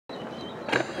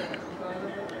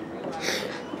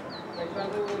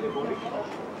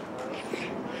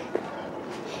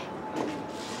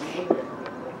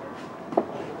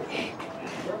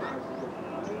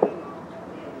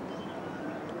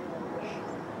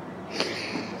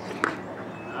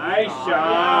Nice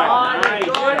shot. Nice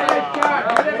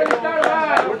shot.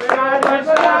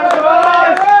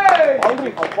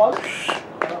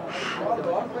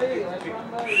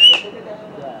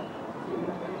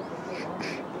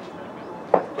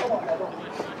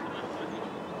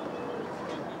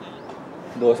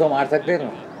 दो 200 मार सकते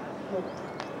हैं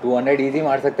 200 इजी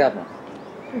मार सकते हैं आप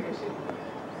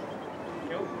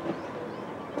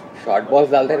शॉर्ट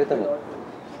बॉल्स डालते रहते हो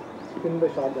स्पिन पे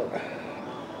शॉट डालते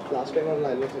लास्ट टाइम हम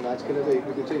लाइव से मैच के लिए तो एक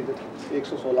विकेट से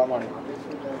 116 मारे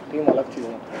टीम अलग चीज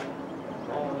है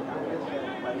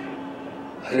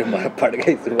अरे मार पड़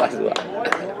गई सुबह सुबह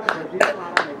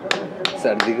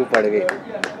सर्दी को पड़ गई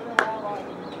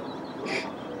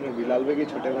बिलाल भाई के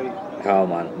छोटे भाई हाँ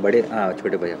मान बड़े हाँ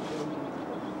छोटे भैया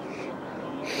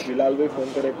बिलाल भाई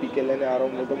फोन करे पीके लेने आ रहा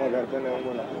हूँ मैं तो मैं घर पे नहीं हूँ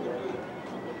बोला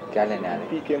क्या लेने आ रहे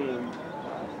पीके मूवी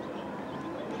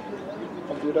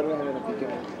कंप्यूटर में है मेरा पीके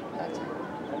मूवी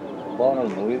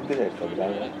बहुत मूवीज भी देखता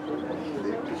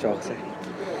हूँ शौक से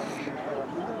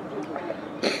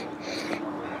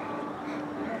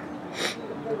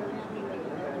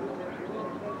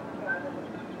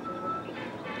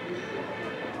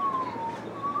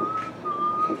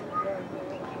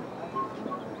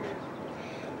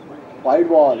वाइड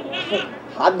बॉल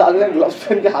हाथ डालने ग्लव्स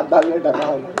पहन के हाथ डालने डरा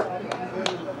हूँ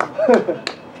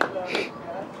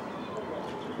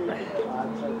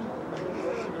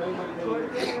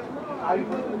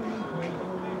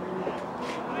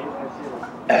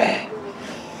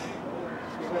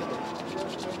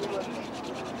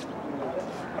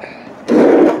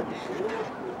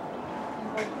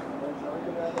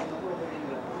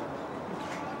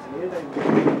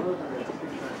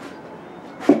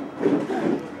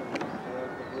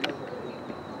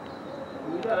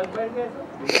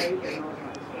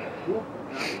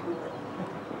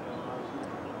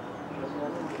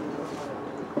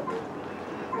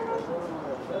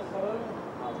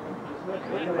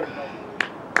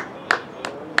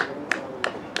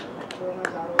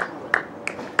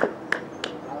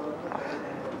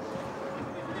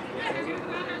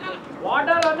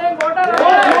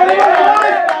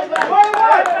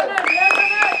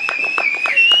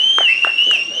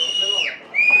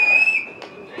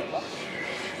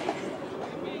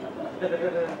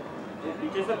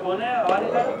पीछे से कौन है और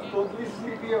इधर तो भी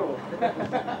सीटी है वो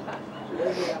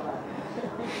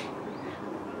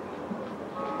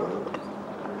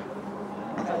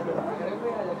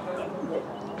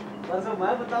बस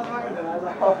मैं बता भागे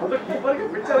दरवाजा वो तो कीपर के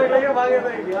पीछे लग गए भागे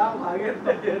थे क्या भागे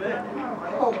थे रे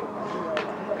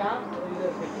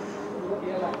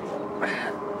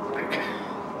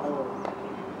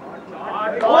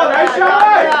ओ नाइस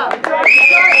शॉट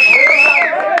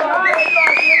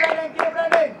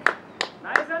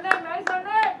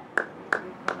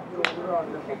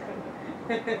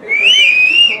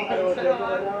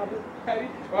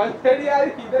ऑलरेडी यार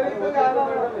इधर ही तो जाना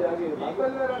है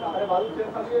अरे बालू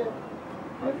चेक कर लिए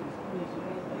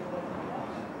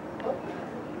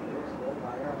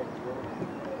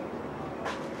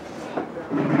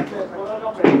थोड़ा का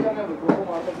प्रेशर है दो को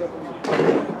मार सकते हैं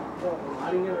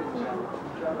मारेंगे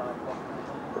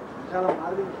इंशाल्लाह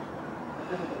मार देंगे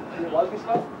ये बॉल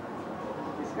किसका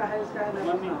है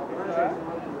नहीं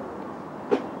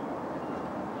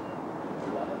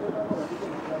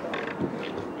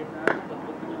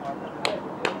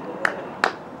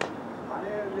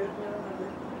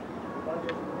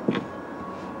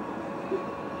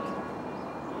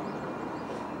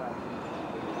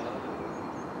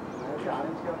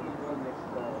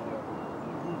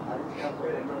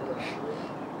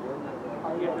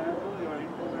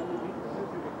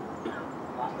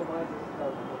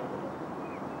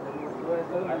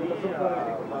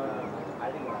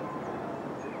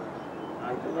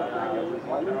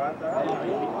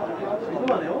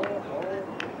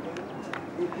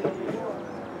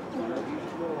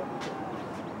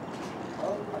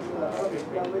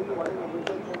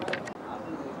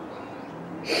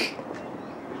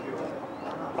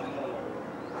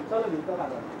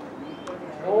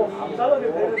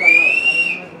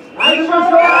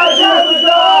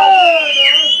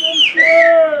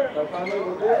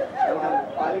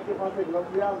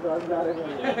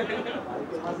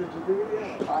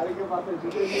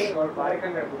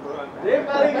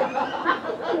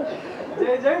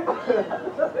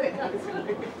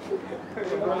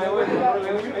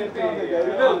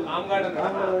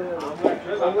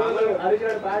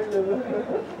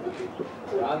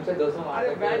आराम से 200 मार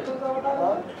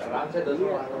आराम से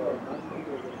 200 मार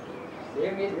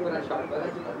सेम ये पूरा शॉट बना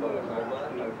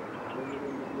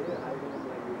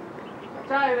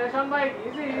अच्छा है रेशम भाई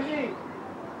इजी इजी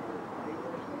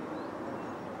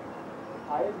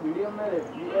आए वीडियो में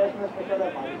बीएस में स्पेशल है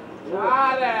भाई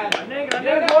अरे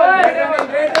ग्रेट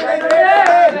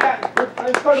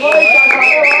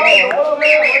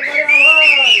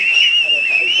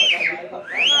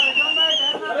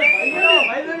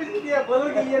भाई ने भी सीखी है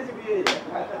बॉलर के लिए सीखी है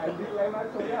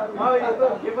हां ये तो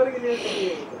कीपर के लिए सीखी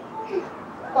है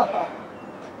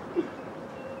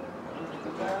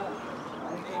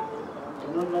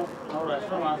और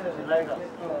रेस्टोरेंट वहां से सिलाएगा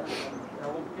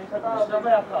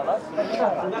भाई आपका आवाज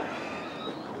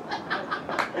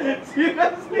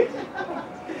सीरियसली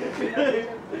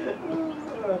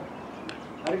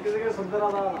हर किसी के सुनते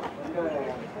रहा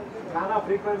गाना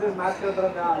फ्रीक्वेंसीज मैच करता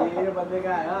रहता ये बंदे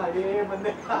का है ये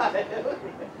बंदे का है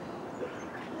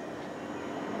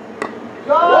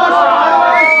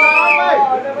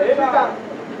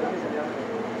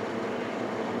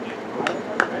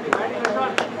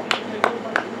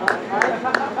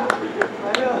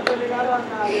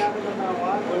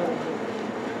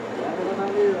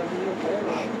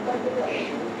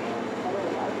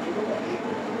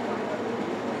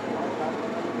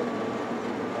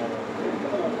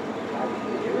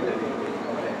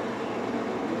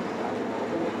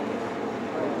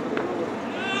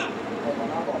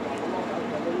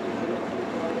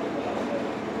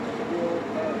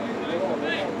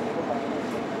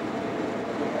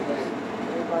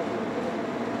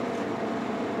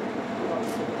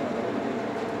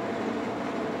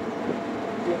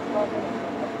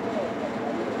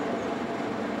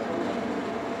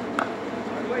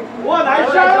One,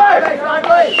 nice shot,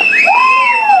 boy!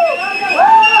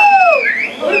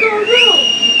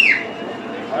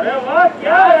 अरे वाह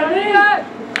क्या रनिंग है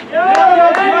क्या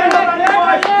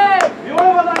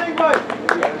बताने बॉय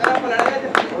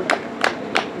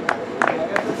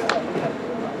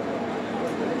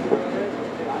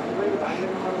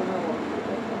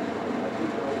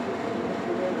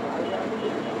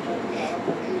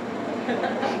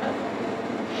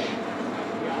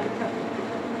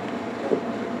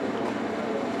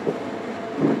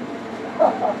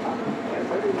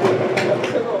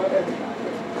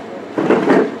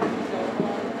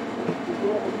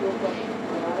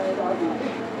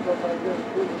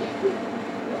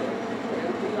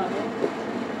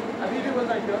अभी भी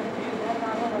बताइए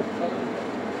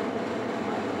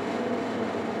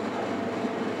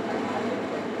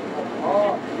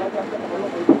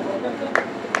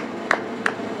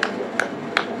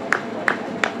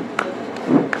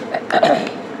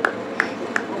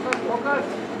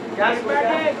गैस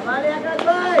बैठे हमारे आकाश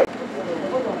भाई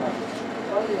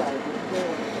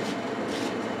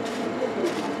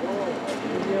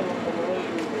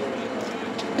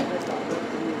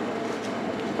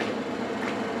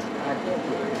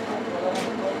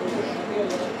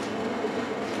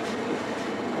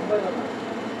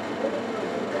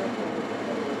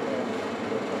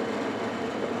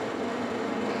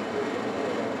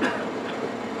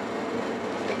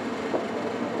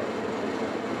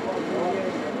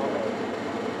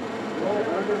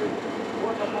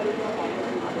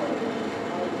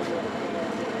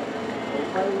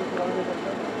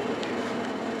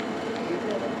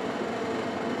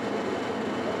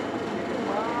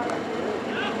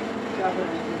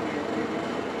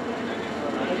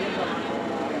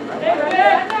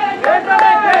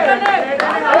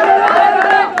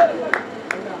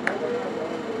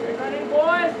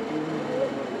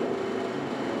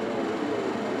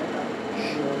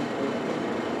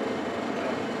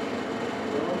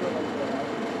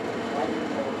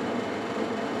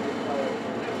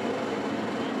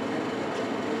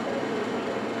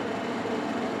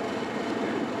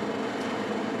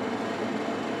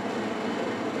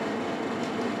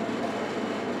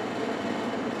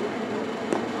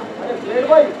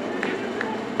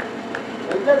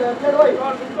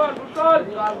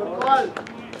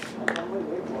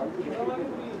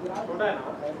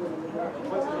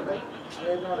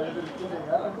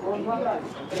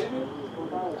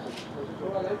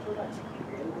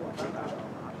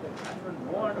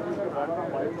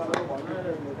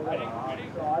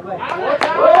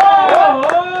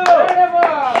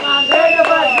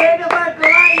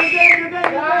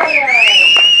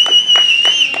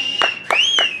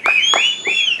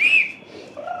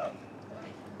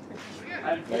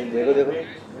देखो देखो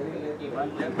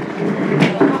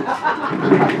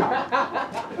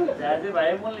जैसे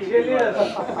भाई बोल लीजिए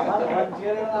वन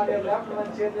चेयर में आ गया लेफ्ट वन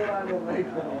चेयर में आ गया राइट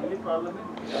ओनली प्रॉब्लम है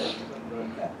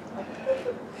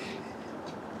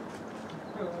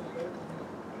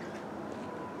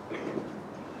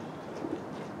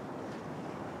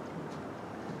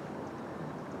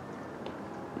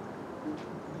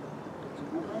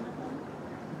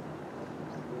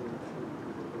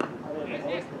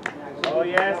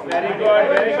yes, very good,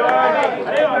 very good.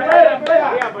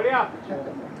 बढ़िया बढ़िया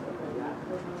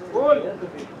cool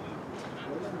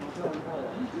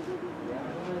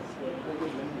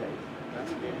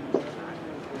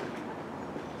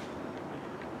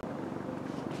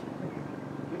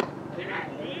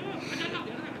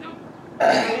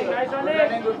Nice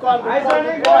running, good call, nice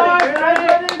running boys nice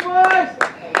running boys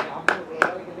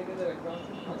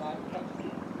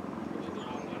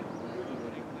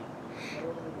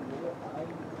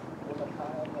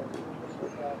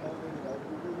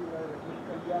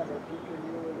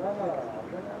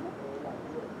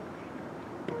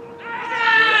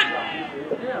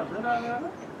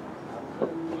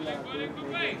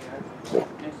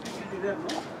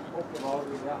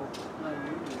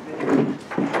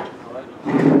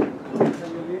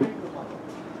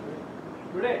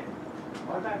Today,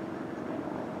 what time?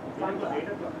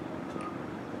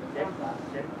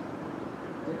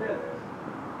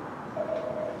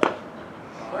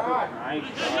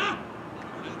 Nice shot.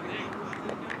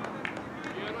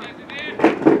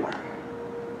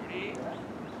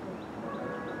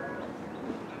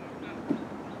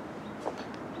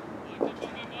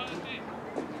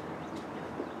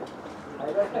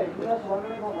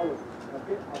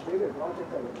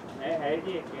 है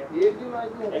जी एक दिन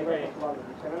मैच में है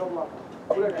 7 o'clock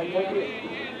पूरे 10:30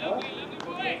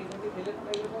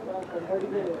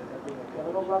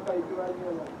 7 o'clock का एक ही मैच है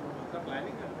उसका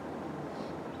प्लानिंग है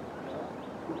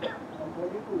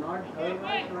not third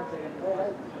match not second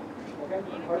match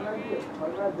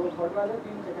third match दो third match है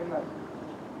 3 second match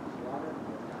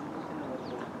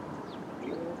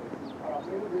और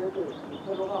अपने को दे तो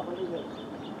इससे लोग अपन ही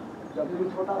जब भी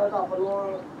छोटा था तो अपन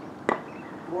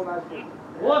वो मैच थे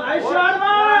Oh, nice shot,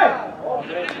 boy!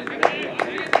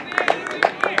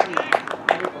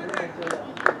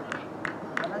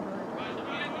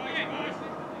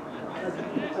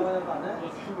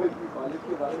 College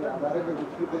के बारे में याद आ रहे थे कुछ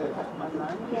थे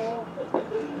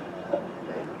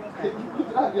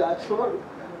कितना गया छोड़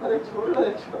अरे छोड़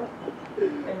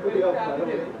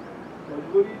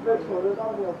मजबूरी पे छोड़ देता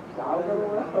हूँ क्या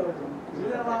करूँगा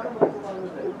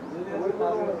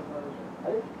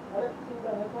अरे अरे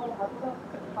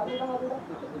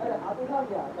अरे हाथ उठा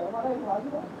गया हमारा एक हाथ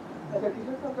उठा अच्छा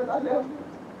टी-शर्ट सब पे डाले हम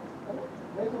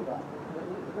नहीं सुनता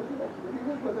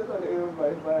टी-शर्ट बदल तो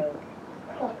भाई भाई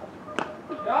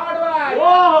Shot, boy!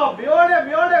 Oh,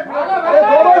 beautiful!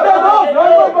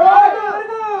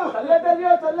 चल लेते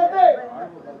जियो चल लेते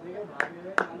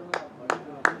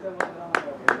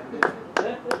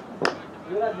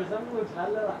पूरा जिस्म को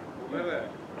उछाल रहा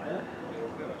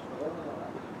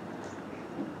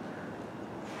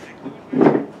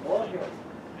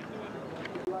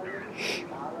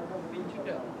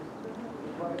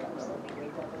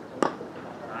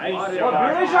Nice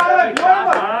shot.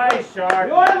 Nice shot.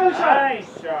 Beautiful shot.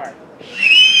 Nice shot.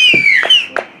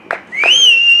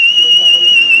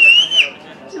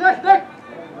 Next.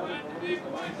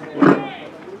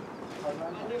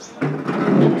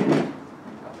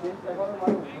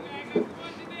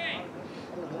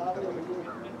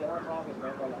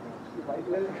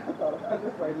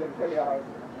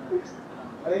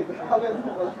 अरे पागल है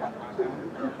क्या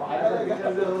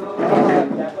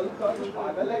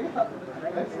पागल है क्या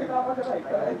ऐसे काम कर रहा है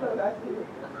ऐसा मैच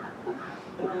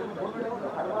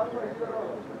हर बार को ऐसे करो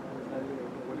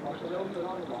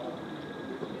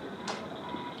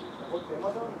वो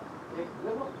फेमस है एक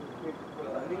देखो एक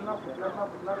रनिंग ना फिटनेस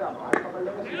ना बाहर पकड़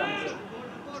लेके सीधा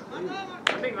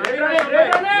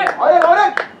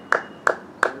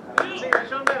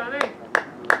अरे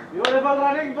Beautiful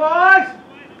running, boys!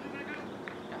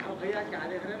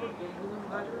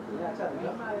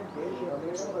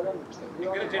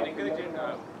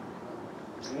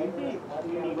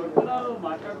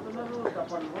 మాట్లాడుతున్నారు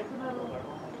తప్పని పోతున్నారు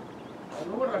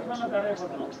నువ్వు కూడా రక్షణ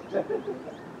తడైపోతున్నావు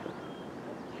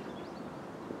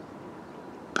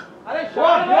अरे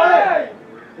shot!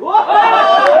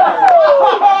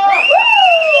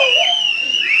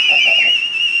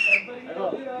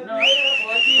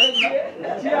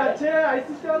 अच्छे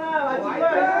ऐसी क्यों ना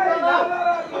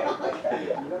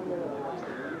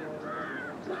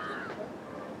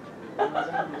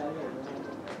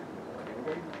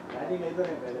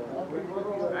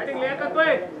बैटिंग लेकर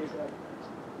कोई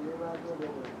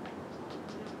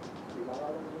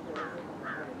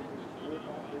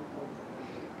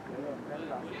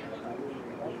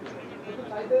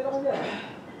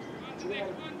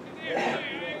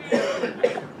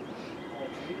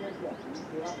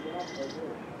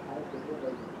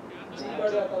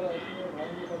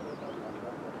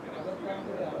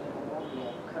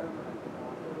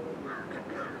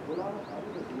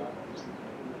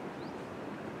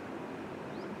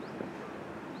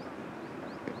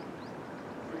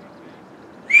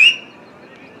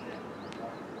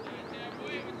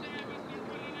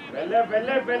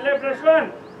पहले प्रश्न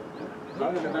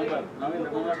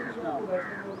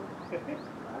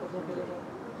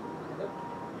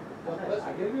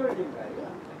आगे भी वेटिंग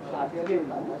का आगे भी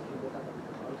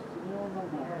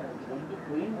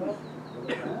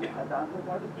దాంతో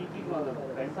పాటు కీపింగ్ వాళ్ళు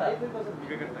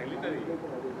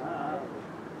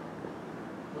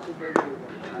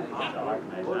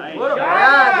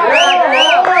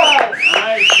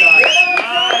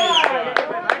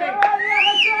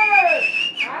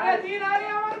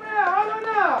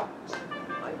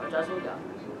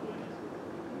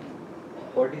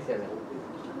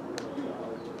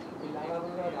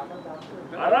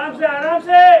आराम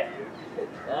से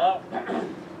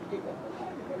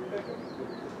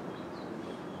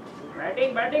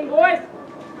बैटिंग बॉयज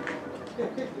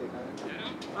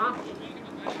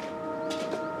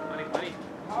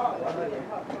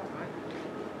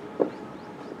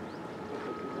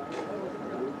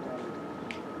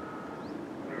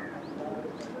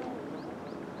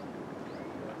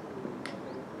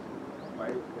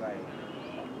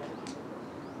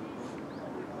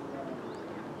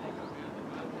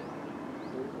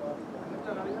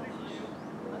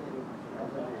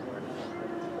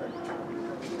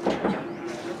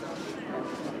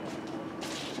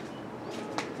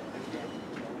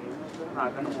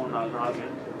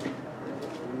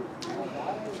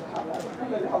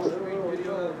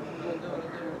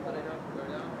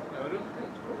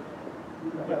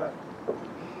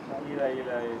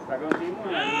సగం టీము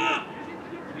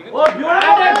ఓ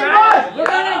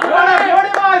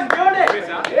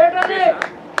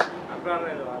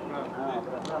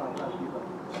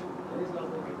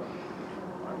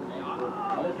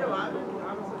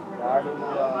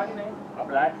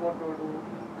బ్లాక్ కోట్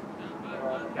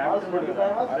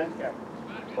ఆరెంజ్ క్యాప్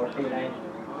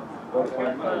 49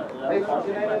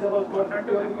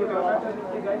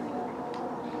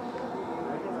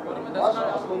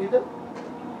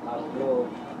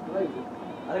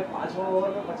 अरे 5 ओवर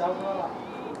में 50 वाला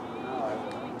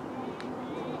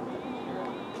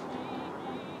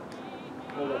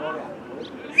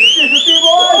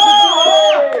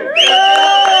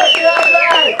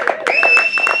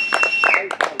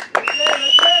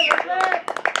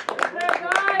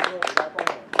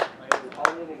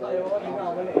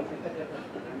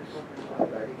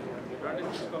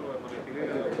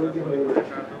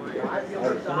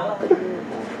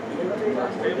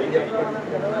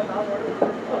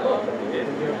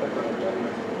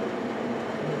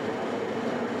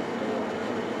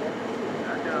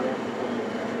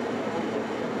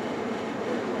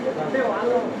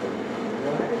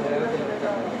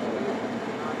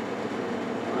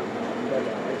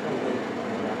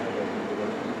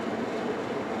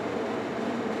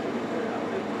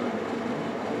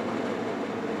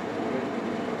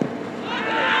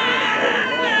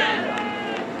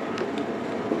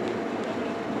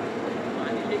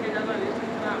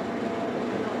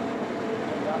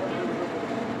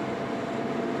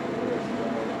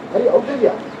अरे आउट हो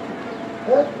गया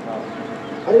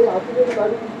अरे आपने तो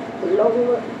गाड़ी खरीदा भी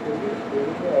मैं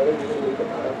अरे लेके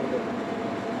आ रहा हूं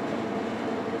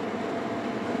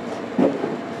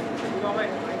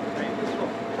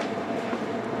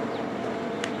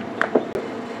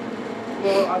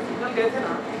तो आप सिग्नल गए थे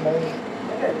ना नहीं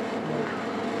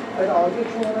अरे आगे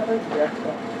क्यों होना था बैट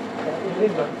का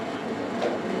इंग्लिश बन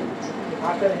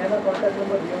आकर है ना कांटेक्ट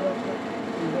नंबर दिया ना उसको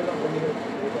ईमेल का बोलिए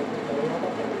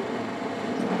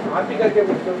आप ही करके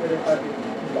पूछो मेरे पास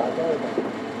जाता है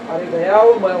अरे गया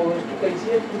वो मैं उसकी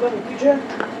कैसी है तुम कुछ है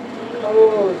वो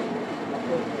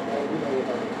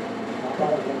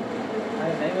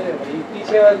नहीं मेरे भाई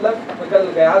पीछे मतलब निकल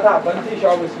गया था बंसी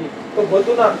शॉप उसकी तो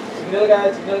बोलूं ना सिग्नल का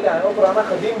है वो पुराना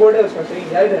कदीम बोर्ड है उसका सही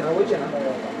गाइड है ना वो चना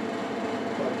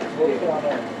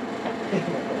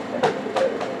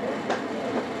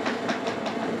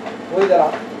वो इधर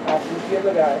आप पूछिए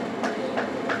तो क्या है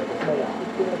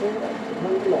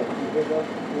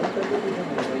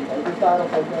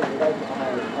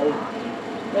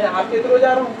मैं आपके थ्रू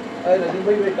जा रहा हूँ अरे नदीम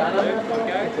भाई क्या नाम है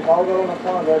छुपाओ करो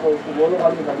नक्का गए तो उसको बोलो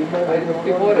खाली नदीम भाई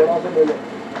 54 है से ले लो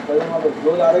भाई वहां पे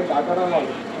जो जा रहे काका ना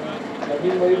मालूम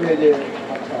नदीम भाई भेजे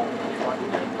अच्छा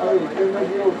अरे इसके में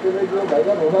ये उसके में जो भाई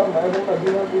का रोजा मैं हूं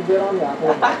नदीम में पूछ दे रहा हूं यहां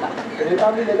पे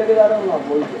रेता भी ले लेके जा रहा हूं ना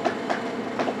बोल के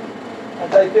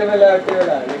अच्छा इतने में ले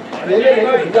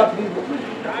भैया प्लीज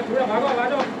थोड़ा भागो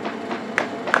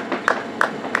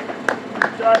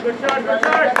गुड शॉट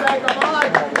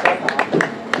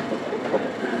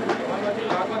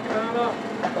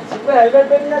सुपर हेलमेट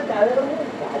पे नहीं क्या है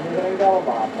गाड़ी करेगा वो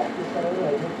बात प्रैक्टिस करेगा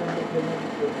हेलमेट पहन के खेलने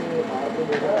क्योंकि बाहर तो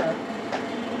देखा है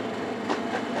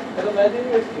चलो मैं भी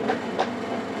इसकी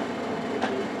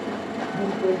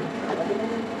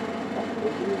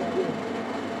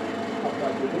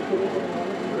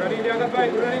गुरानी लियाकत भाई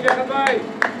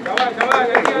शाबाश शाबाश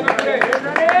ऐसी आना पूरे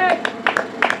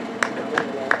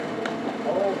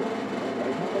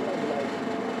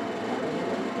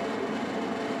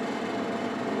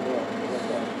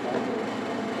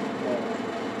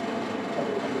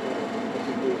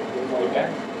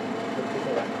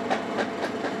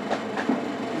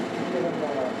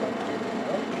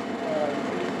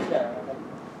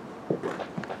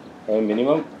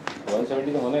मिनिमम 170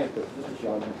 तो होना है तो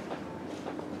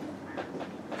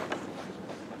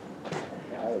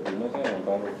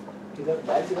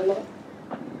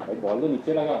भाई बॉल तो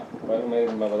नीचे लगा पर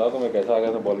मैं बताऊँ तो मैं कैसा आ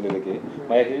गया था बॉल लेके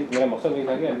मैं मेरा मकसद नहीं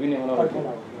था कि अभी नहीं होना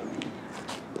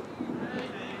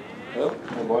तो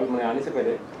बॉल मैं आने से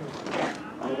पहले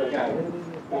करके आ गया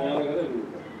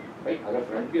भाई अगर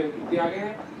फ्रंट के कितने आगे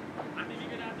हैं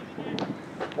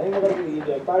नहीं मगर ये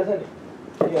जो एम्पायर है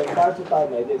ये एम्पायर से तार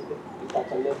नहीं देखते इसका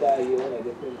चल लेता है ये वो नहीं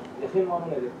देखते जैसे मानो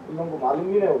नहीं देखते तुम को मालूम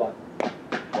ही नहीं होगा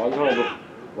बॉल थोड़ा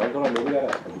लो भी जा रहा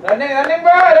है रनिंग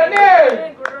बॉय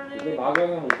रनिंग कितने भाग गए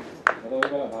हैं मतलब वही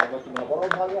भाग बहुत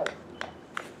भाग गया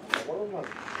बहुत भाग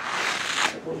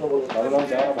बार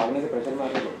जा रहा भागने के प्रेशर में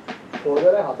आने लो छोड़ दे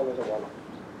रहे हाथों में से बॉल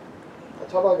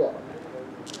अच्छा भाग गया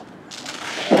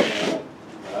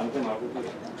आराम से मार दो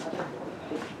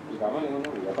काम नहीं होना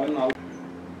अपन आउट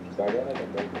गाड़ियां ना चल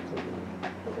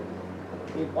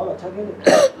ये बॉल अच्छा खेले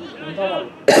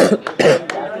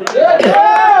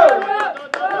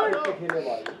खेले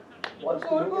बॉल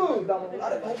को एकदम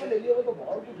अरे भाई पे ले लिया वो तो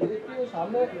बॉल को देख के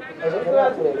सामने ऐसे खेला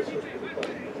तो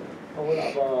वो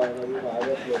रवि आ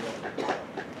गया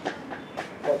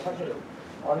अच्छा खेले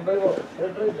ऑन बाय वो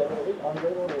रेड जरूर ऑन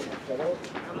बाय वो चलो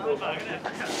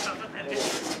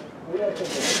पूरा अच्छा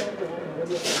खेले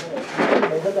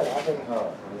हां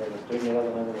स्ट्रेट निकाल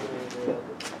देना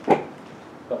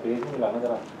का पेज में लाना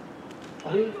जरा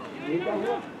अरे ये क्या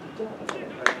हुआ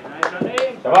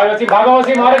शाबाश वसीम भागो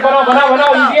वसीम मारे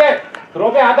बनाओ इजी है थ्रो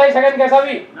पे आता ही सेकंड कैसा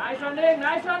भी नाइस रनिंग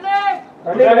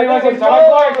रनिंग वसीम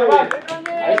शाबाश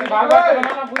ऐसे भागो के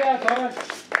बनाना पूरा सौरभ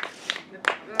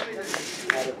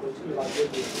अरे कुछ की बात है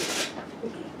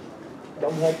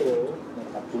दम है तो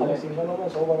हम सिंगलों में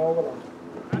 100 बनाओगे ना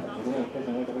इतने अच्छे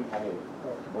समय कभी खा ले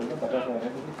बोल तो 50 है ना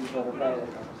 30 होता है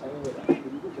सही है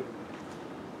बिल्कुल ठीक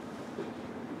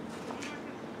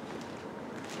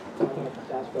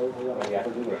 50 का हो गया या तो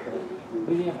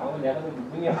दुनिया भागो या तो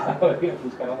दुनिया भागो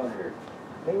कुछ करना था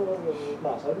नहीं वो इतना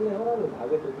असर भी नहीं हो रहा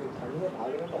भागे तो भी ठंड में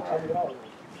भागने में अच्छा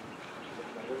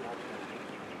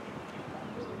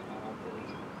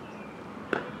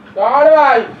लग रहा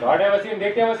है शॉट है वसीम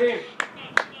देखते हैं वसीम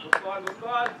गुड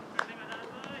बॉल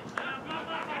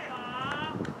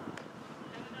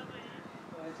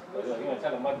अच्छा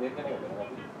लंबा देख के नहीं होगा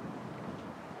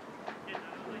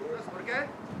स्कोर क्या है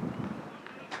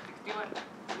 61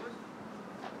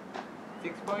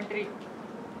 6.3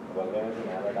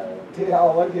 तेरा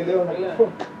ओवर खेले हो ना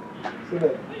सुने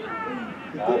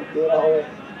तेरा ओवर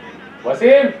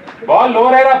वसीम बॉल लो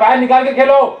रह रहा बाहर निकाल के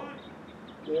खेलो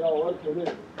तेरा ओवर खेले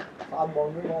 7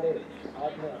 बाउंड्री मारे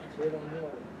 8 में 6 रन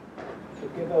मारे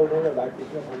छक्के पे उठोगे बैट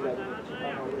पिच में फंस जाते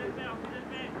छक्का मारोगे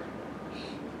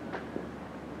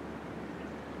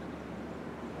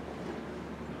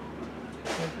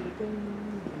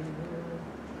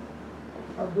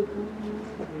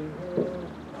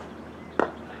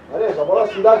अरे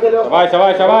जबरदस्त सीधा खेले हो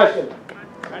शाबाश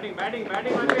बैटिंग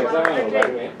कैसा है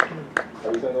मोबाइल में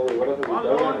अभी से वो बोला तो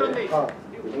हां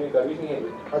इसमें सर्विस नहीं है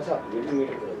अच्छा ये भी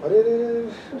मीटर अरे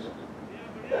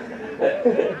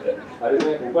अरे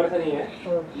इसमें ऊपर से नहीं है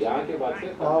यहाँ के बाद से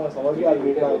हां मैं समझ गया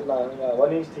मीटर इतना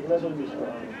 1 इंच थिकनेस होगी इसका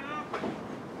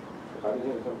खाली से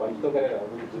उसमें पंच तो करेगा वो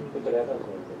जिप तो चला था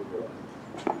उसमें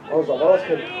और जबरदस्त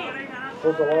खेले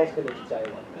तो जबरदस्त खेले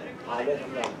चाहिए आगे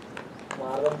समझा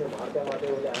मारते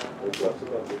हो जाना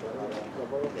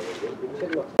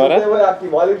अरे वो आपकी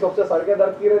बॉलिंग सबसे सड़के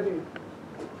दर्द की रहती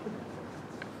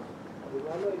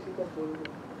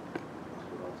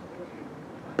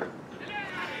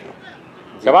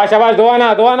शाबाश दो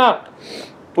आना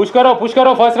पुश करो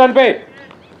फर्स्ट रन पे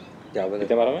क्या बोले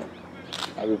कितने मारा मैं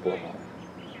अभी बोल रहा हूँ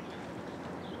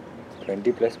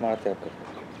 20 प्लस मारते हैं आपको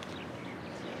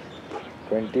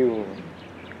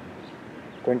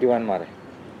 21 मारे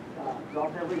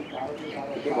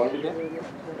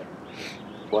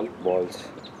बॉल्स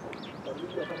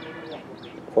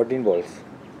 14 बॉल्स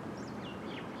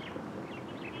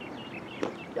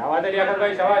क्या बात है लियाकत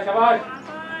भाई शाबाश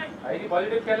आई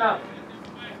पॉजिटिव खेलना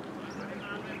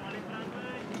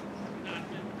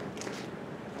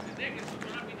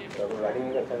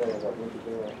बैटिंग अच्छा करेगा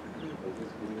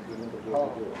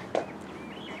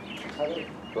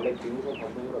थोड़े 300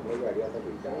 कंपनी को रखने की आइडिया था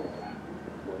कि क्या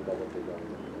फोन का करते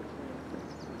जाएंगे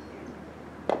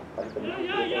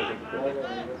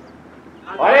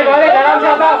अरे भाई आराम से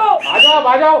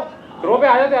आ जाओ थ्रो पे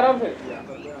आ जाते आराम से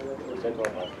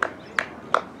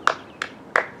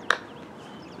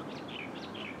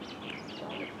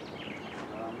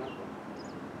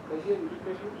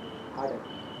हार्ड है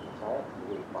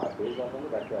बात तेज जाता है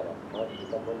बैठ के आ रहा और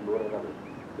इतना बहुत लो रहेगा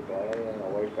तो क्या है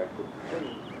अवॉइड बैक टू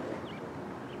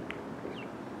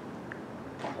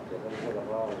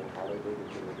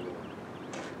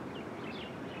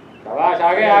शाबाश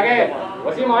आगे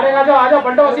वसीम मारेगा जो आ जाओ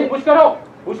पलटो वसीम पुश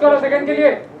करो सेकंड के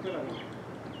लिए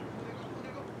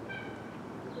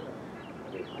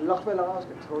लक पे लगा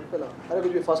उसके थ्रोट पे लगा अरे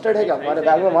कुछ भी फर्स्ट एड है क्या हमारे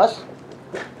बैग में मास्क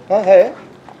हां है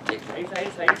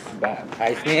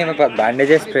आइस नहीं है मेरे पास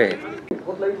बैंडेजेस पे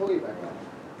बहुत लाइट हो गई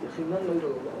बैग ये सिग्नल नहीं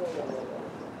होगा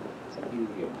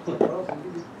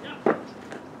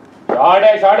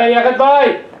शॉट है याकत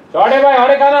भाई शॉट है भाई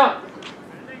और खाना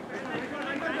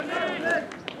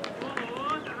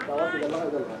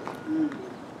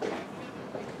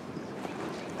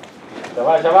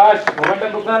शाबाश मोमेंटम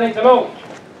रुकना नहीं चलो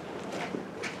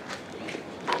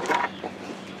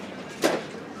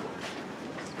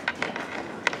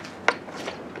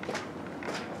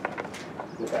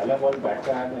पहला बॉल बैट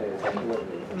का है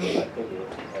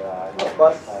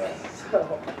बस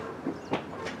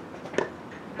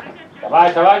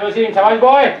शाबाश वसीम शाबाश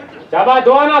बॉय शाबाश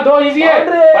दो इजी है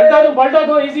पलटो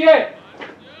दो इजी है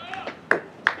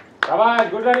शाबाश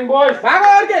गुड रनिंग बॉयज भागो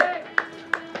और के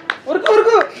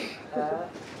उरको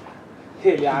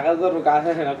ये आगे तो रुका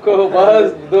है रखो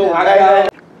बस दो भागा है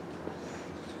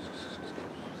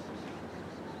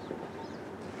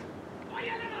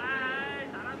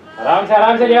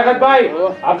आराम से लियाकत भाई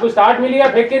आपको स्टार्ट मिली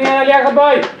है फेंक के नहीं आना लियाकत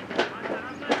भाई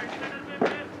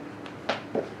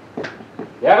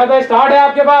स्टार्ट है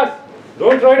आपके पास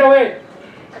don't throw it away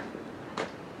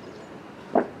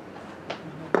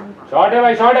shot है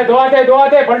भाई शॉट है दो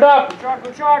आते पलटो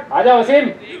आप आजा वसीम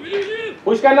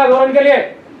पुश करना 2 रन के लिए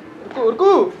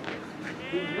उरको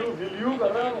रिव्यू कर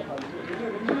रहा हूं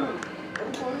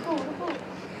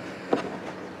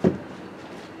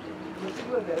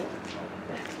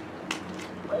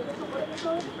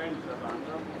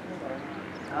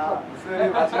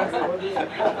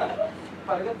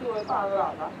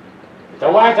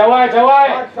चौवा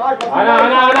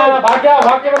आना भाग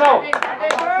के बनाओ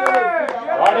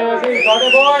शॉट है वसीम शॉट है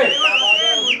बॉय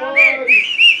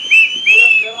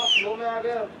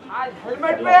आज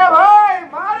हेलमेट पे है भाई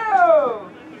मारो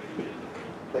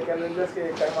डेक्कन रेंजर्स के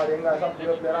एक टाइम आ जाएगा ऐसा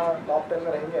पूरे प्लेयर टॉप 10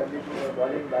 में रहेंगे एमवीपी में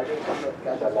बॉलिंग बैटिंग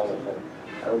क्या चल रहा है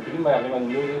और टीम में आने वाली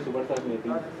न्यूज़ सुपरस्टार्स में थी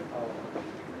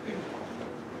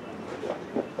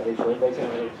अरे शोएब भाई से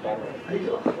मेरे स्टार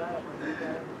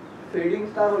ट्रेडिंग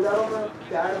स्टार हो जा रहा हूं मैं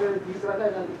प्यार में 20 रखा है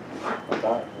खाली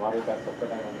पता हमारे पास सबका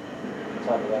टाइम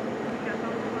अच्छा लगा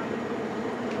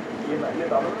ये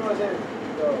दानों में वैसे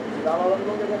जिला वालों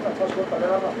लोग के अच्छा स्कोर कर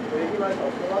रहा था तो एक ही मैच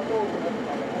उसके बाद तो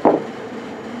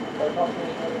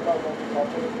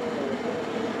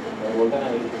मैं बोलता ना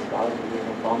स्टार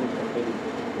फॉर्म करते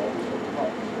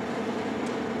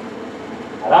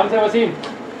आराम से वसीम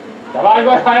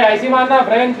शाबाश भाई ऐसी मारना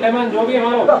फ्रेंच लेमन जो भी है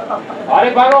मारो और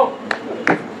एक भागो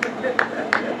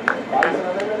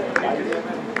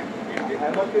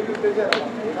अहमद के भी तेज है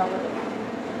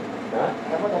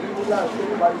अहमद हबीबुल्लाह उसके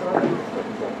भी 22 रन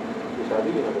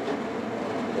शादी भी है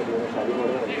शादी हो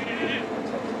रही है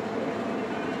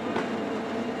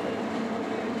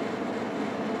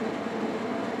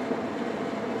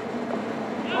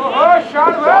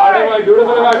शॉट भाई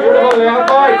ब्यूटीफुल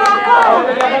याकत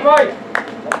भाई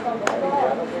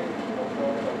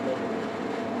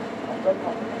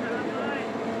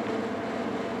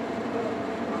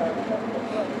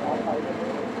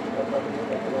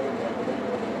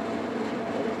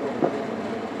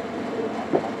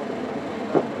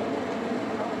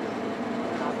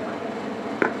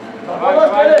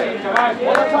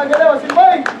बहुत अच्छा खेले वसीम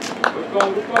भाई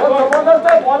बहुत जबरदस्त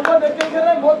है बॉल को देख के खेल रहे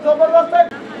हैं बहुत जबरदस्त है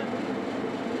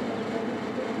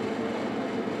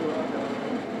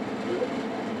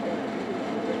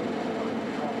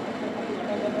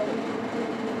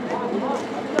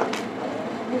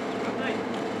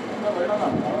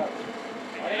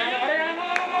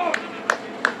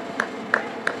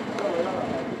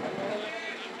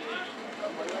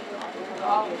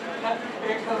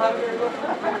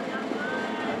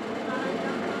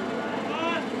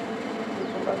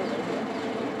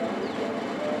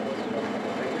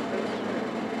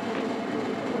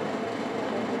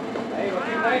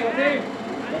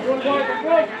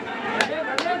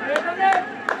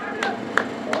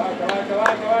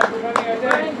चला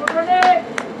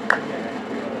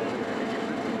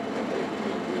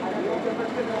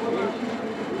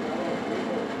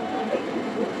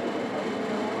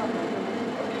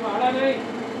नहीं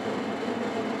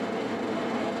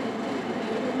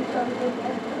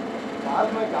बाद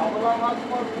में क्या बोला मार्क्स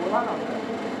पर बोला ना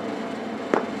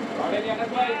अरे जगत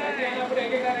भाई कैसे आना पूरे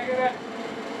एक रन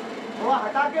थोड़ा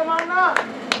हटा के मारना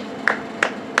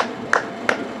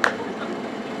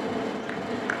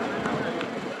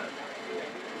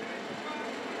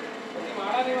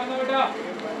मारा नहीं मारना बेटा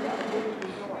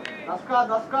 10 का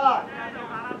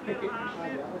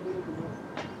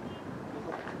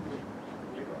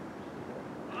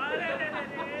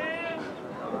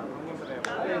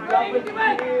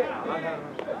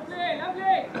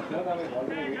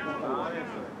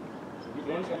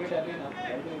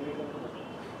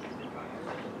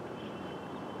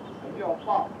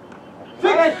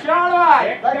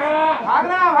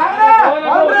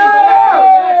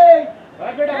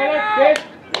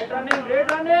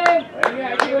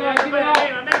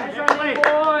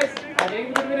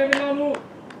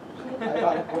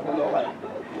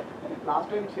लास्ट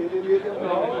टाइम 6 ले लिए थे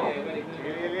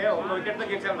विकेट तो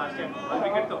गिर लास्ट टाइम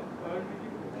विकेट तो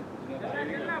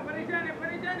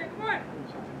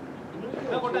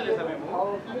कितना कोटा ले समय में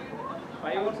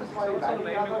 5 ओवर से 6 ओवर से 9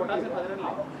 में कोटा से 15 रन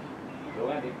ले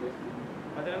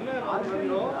 15 रन में हां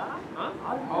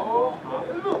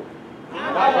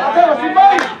अरे वसीम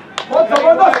भाई बहुत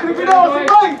जबरदस्त क्रिकेट है वसीम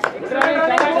भाई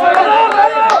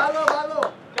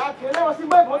क्या खेले वसीम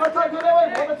भाई बहुत अच्छा खेले भाई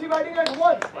बहुत अच्छी बैटिंग है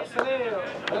गुड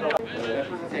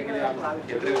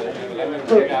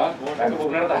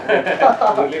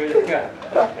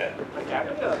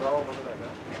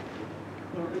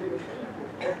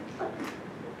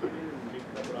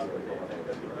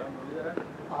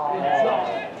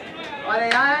अरे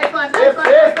यार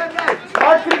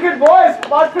smart cricket boys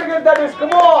smart cricket that is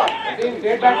come on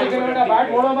get back से बेटा बैट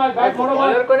मोड़ो मत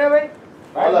बॉलर कौन है भाई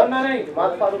बैट छोड़ना नहीं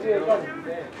दिमाग फारूकी है कौन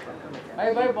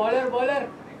भाई बॉलर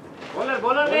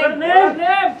नेम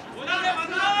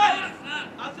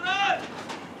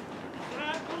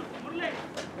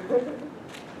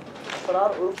फरार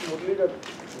उर्फ मुरलीधर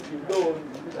जिंदो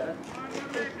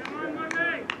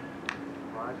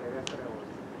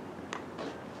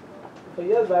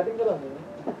फैयाज बैटिंग कर रहा है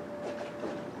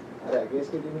अरे अगेंस्ट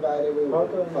की टीम का आ रहे वो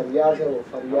फरियाज है वो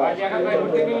आज फरियाज भाई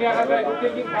रुके भी लिया कर रुके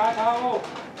की खा वो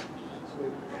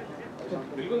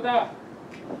बिल्कुल था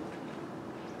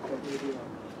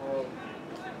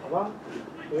अब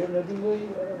ये नदी में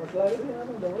मसला है ना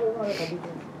दौड़ हमारे खड़ी को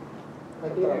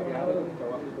खड़ी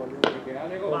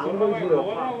देखो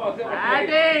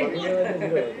बैटिंग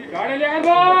गाड़ी ले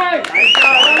भाई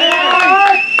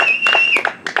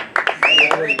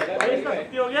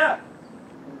हो गया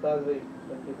मुमताज भाई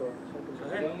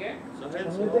 24 होंगे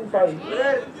समथिंग 5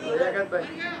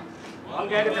 बॉल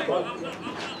गया कितने बॉल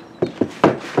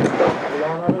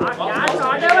क्या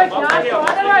शॉट है भाई क्या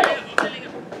शॉट है भाई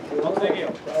बॉल से गया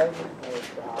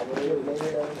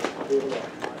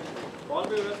बॉल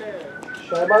भी वैसे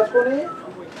शहबाज को नहीं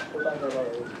छोटा शहबाज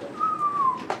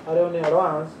अरे उन्हें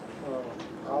एडवांस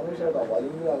आपने शायद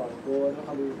बॉलिंग भी डाला तो ना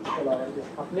खाली चला रहे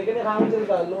अपने के लिए काम चल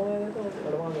डाल लो मैंने तो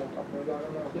एडवांस है अपने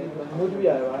मुझ भी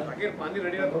आया भाई आखिर पानी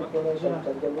रेडी रखो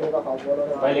चंचल का फास्ट बॉलर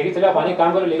है भाई लेके चला पानी काम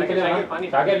करो लेके चले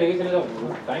जाके लेके चले जाओ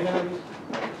टाइम है ना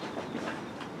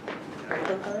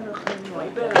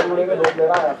बड़े में 2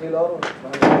 प्लेयर आए अखिल और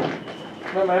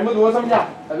मैं महमूद वो समझा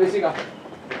अवेसी का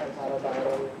सारा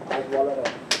फास्ट बॉलर है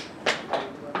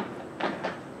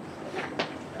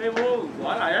अरे वो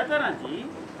बॉल आया था ना जी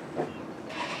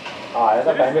हां आया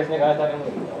था टाइम वेस्ट ने कहा था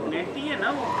नेट ही है ना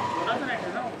वो थोड़ा सा नेट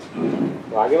है ना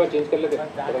तो आगे वो चेंज कर लेते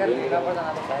जाकर लेना पड़ता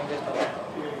ना तो टाइम वेस्ट होगा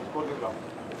स्कोर देख लो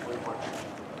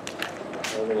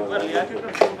एक बार लिया के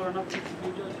कर स्कोर करना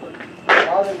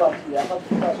आज एक बात किया था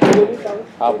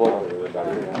हां बोल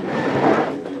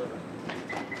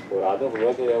और आधा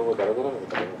हुआ तो वो दर्द हो रहा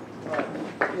है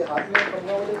ये हाथ में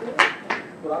 15 वाले थे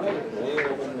पुराने नहीं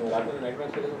वो रात में नाइट मैच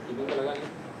खेले तो टीवी पे लगा नहीं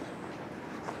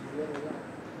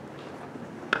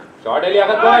शॉट है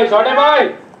लियाकत भाई शॉट है भाई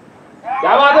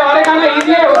क्या बात है अरे खाना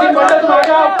इजी है उसी बंदे तुम आ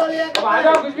जाओ अब आ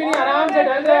जाओ कुछ भी नहीं आराम से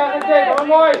डल जाए आराम से कम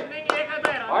बॉय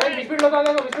अरे स्पीड लगा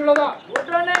देखो स्पीड लगा गुड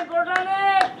रनिंग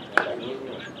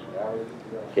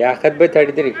याकत भाई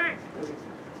 33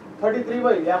 33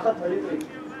 भाई लियाकत 33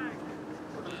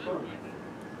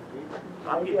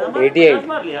 आप कितना 88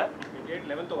 मार लिया 8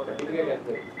 11 तो होता है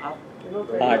हाँ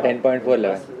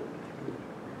 10.411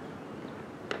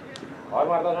 और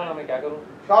मारता था ना मैं क्या करूं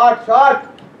शॉट शॉट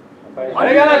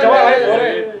अरे क्या ना जवाब भाई बोले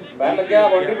बैट लग गया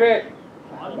बाउंड्री पे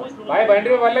भाई बाउंड्री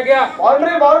पे बॉल लग गया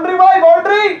बाउंड्री बाउंड्री भाई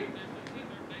बाउंड्री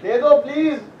दे दो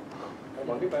प्लीज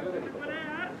बाउंड्री पहले दे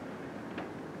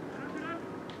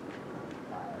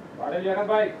बाड़े लियाकत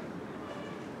भाई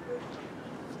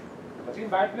हसीन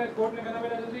बैट प्ले कोर्ट में करना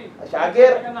बेटा जल्दी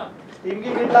शाकिर टीम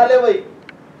की किट ला ले भाई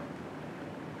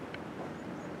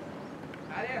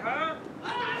अरे हाँ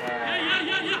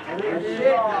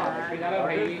बेचारा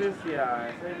भाई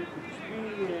ऐसे भी कुछ भी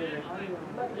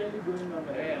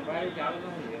अरे भाई क्या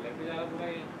बोलूं ये लेग पे जा रहा पूरा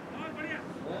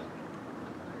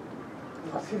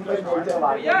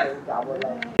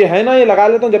ये है ना ये लगा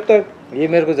लेता हूँ जब तक ये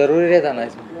मेरे को ज़रूरी रहता ना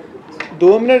इसमें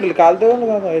 2 मिनट निकालते हो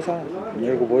लगा था ऐसा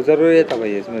मेरे को बहुत ज़रूरी रहता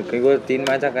भाई इसमें कहीं को 3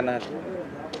 मैच करना है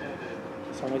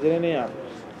समझ रहे नहीं आप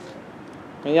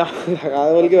मैं यहाँ लगा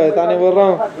बोल के वैसा नहीं बोल रहा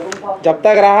हूँ जब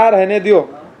तक रहा रहने दियो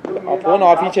फोन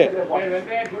ऑफ ही है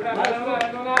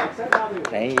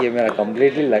नहीं ये मेरा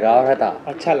कम्प्लीटली लगाव रहता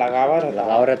अच्छा लगावा रहता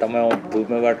लगाव रहता मैं धूप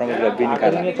में बैठ रहा हूँ जब भी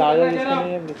निकाला चार्जर इसका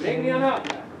नहीं है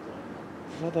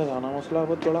तो जाना मसला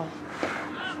बहुत थोड़ा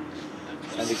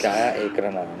अभी क्या आया 1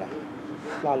 रन आया ना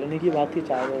ला लेने की बात थी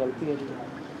चार्जर गलती है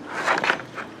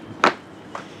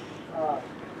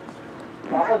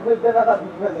वापस भेज देना था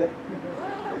बीच में से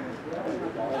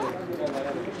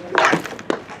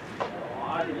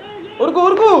उर्कू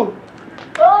उर्कू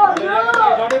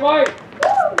शॉटी बॉय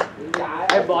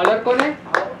बॉलर कौन है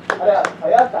अरे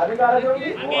भैया चाबी कहाँ रखी होगी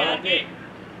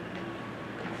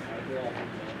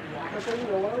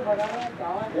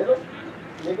ले लो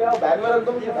लेके आओ बैग में रख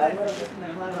दो मुझे बैग में रख दो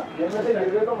जेब में से गिर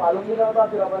गए तो मालूम नहीं रहता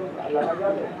फिर अपन लगा क्या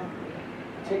दे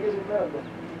 6 के सूट में रख दो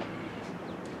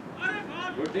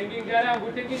गुड थिंकिंग कह रहा हूं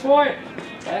गुड थिंकिंग बॉय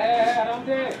आराम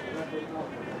से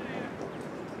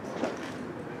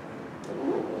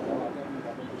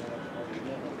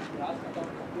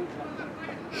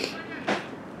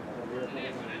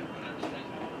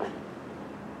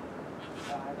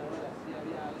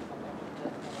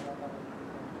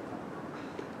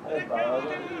अरे बाबा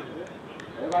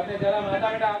कोई बात नहीं जरा माता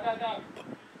बेटा आता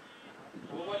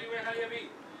वो बॉलिंग में खाली अभी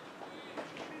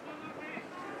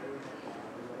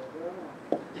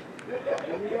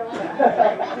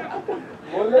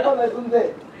बोलने को नहीं सुनते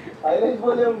आयरिश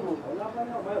बोले हमको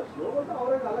स्लो बोलता और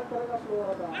एक अलग तरह का स्लो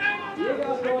होता ये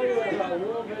क्या स्लो है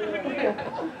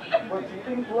वो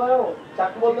चीटिंग हुआ है वो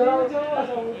चक बोल दे रहा हूँ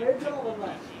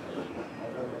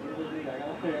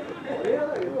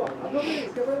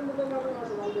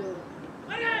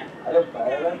अरे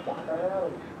बैगन क्या कर रहे हो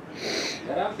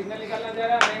जरा सिग्नल निकालना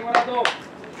जरा नहीं मारा तो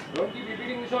don't keep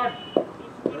repeating the shot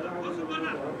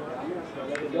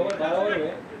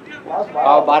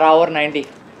 12 over 90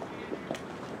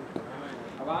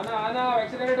 अब आना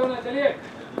एक्सीलरेट होना चलिए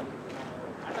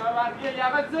हटाओ बात किया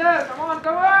यावत से कम ऑन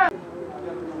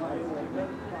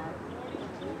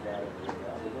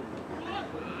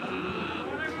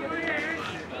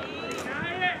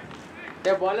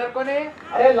ये बॉलर कौन है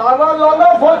अरे लॉन्ग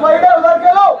फुल वाइड है उधर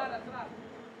खेलो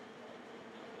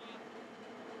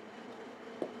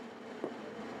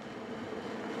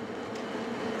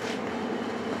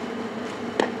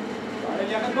अरे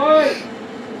याकत बॉय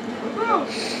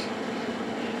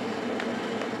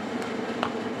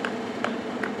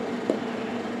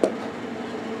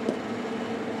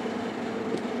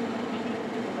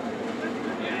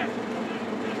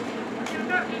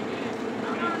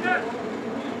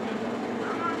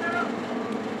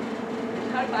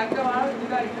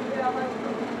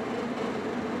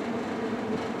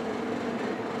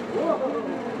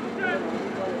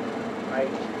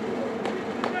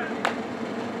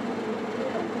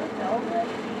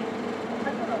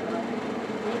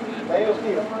नहीं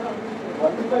उसकी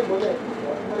 15 बोले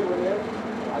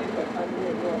आज कट्टा के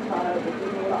लिए जो अच्छा है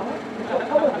बिल्कुल बोला है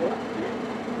सबको बोले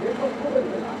ये सबको बोले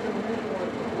लास्ट में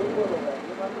बोल रहा है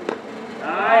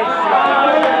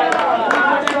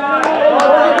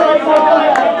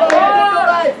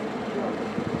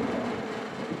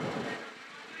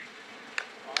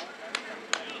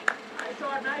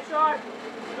नाइस शॉट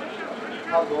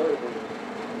हाँ दो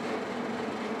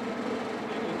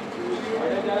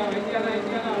अरे जरा वैसी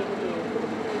आना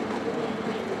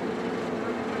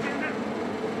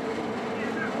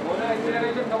बोला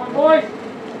acceleration come on boys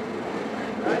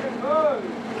very good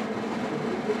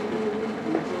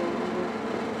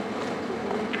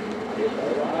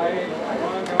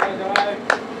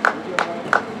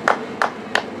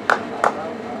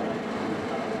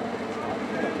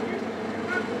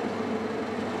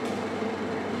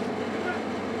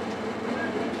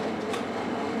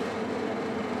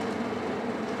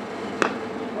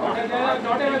जवाई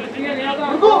छोटे में किसी नहीं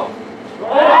आता रुको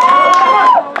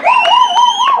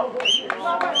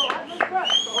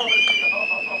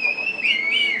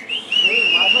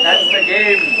That's the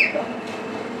game.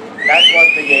 That was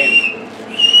the game.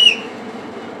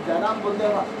 जनाब बोल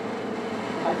देगा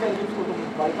अच्छा जिसको तुम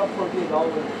बाइक अप छोड़ दिए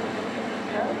जाओगे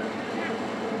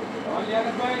और लिया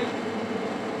भाई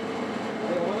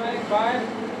अरे होना है बाय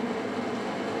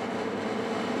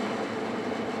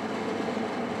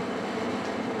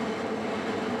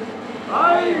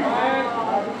हाय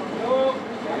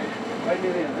बैठ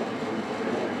नहीं रहे हैं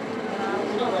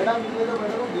बैठा मिले तो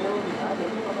बैठो देर होगी ना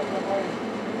जल्दी पकड़ लेना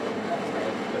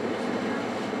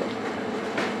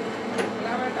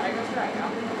है टाइगर से आएगा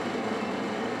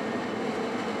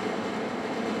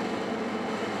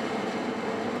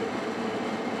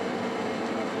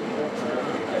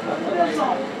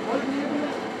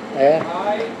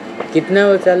कितना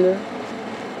वो चल रहा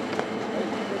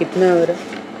कितना हो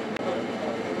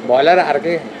रहा बॉलर हार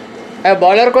के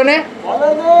बॉलर कौन है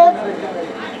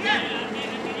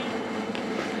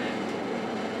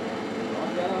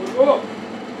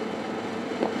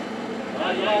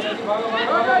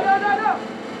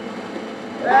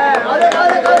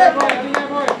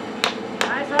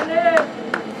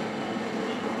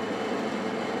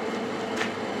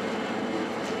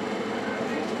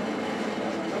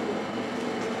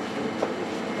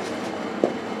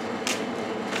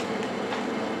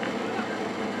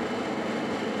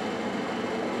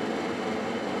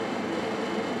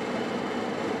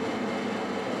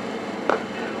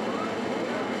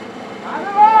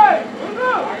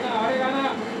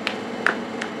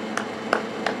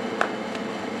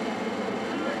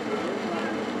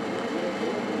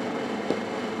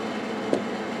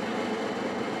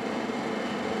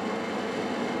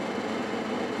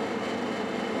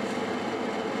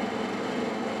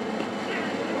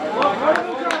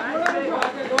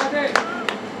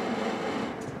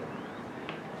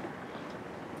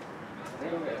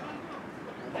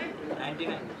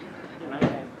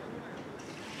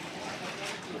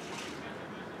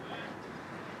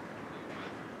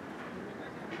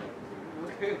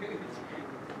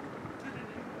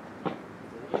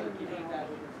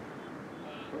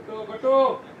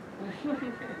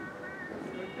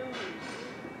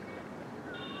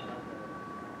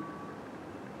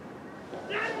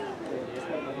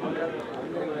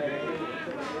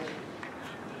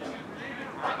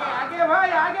आगे भाई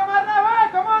आगे मारना भाई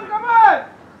कम ऑन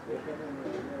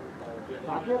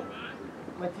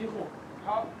मैं चीखूं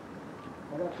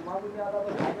अगर तुम्हारे नहीं आता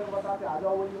तो जाकर बताते आ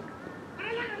जाओ बोलिए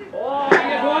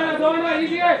दोनों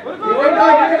इजी है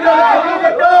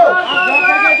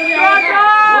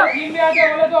टीम में आते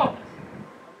बोले तो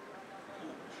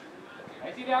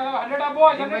ऐसी नहीं आएगा 100 अप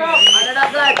बॉय 100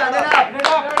 अप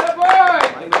बॉय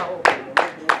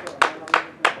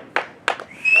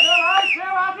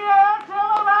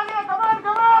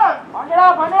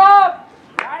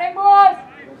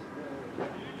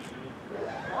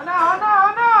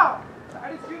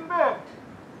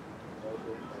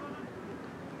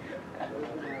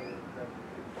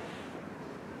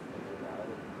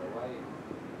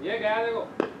ये गया देखो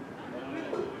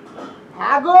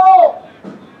भागो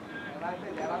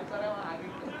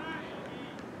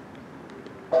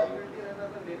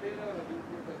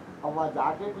अब वहाँ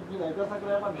जाके कुछ भी नहीं कर सक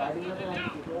रहे हैं बैटिंग में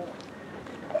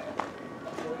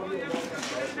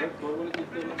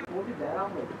वो भी जयराम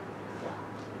भाई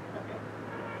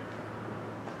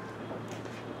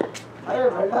अरे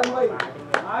वेल्डन भाई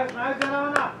नाइस नाइस जरा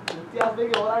ना इम्तियाज भाई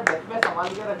के हो रहा है डेथ में संभाल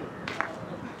के रखे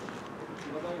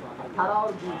 18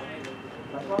 और 20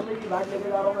 लक्ष्मण भाई की बैट लेके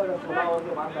जा रहा हूँ मैं 16 ओवर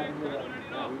के बाद बैटिंग ले जा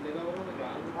रहा हूँ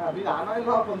अभी आना ही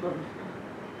था अपन तो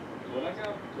बोला क्या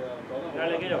क्या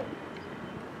लेके जाओ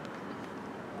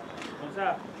कौन सा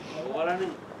वो वाला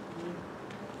नहीं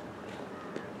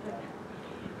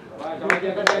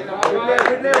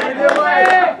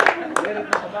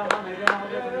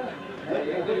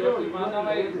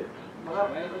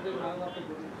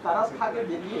तरस खा के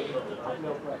देखिए अपने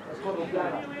ऊपर इसको रुक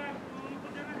जाएगा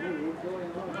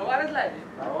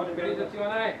और मेरी अच्छी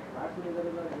बना है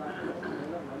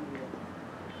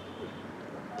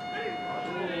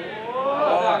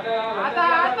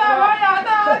आता भाई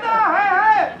आता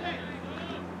है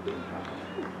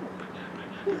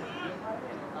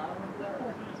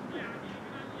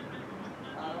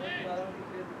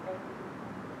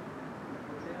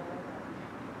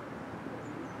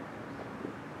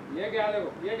ये क्या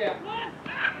देखो ये क्या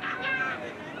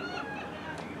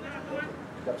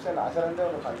जब से लास्ट रन थे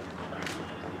वो खाली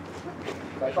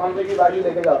लक्ष्मण भाई की बाजी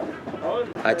लेके जाओ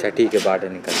अच्छा ठीक है बाहर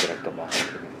निकल के रखता हूँ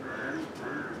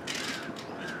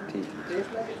ठीक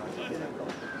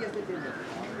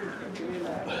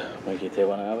मैं कितने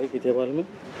बनाया भाई कितने बॉल में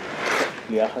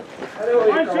लिया 37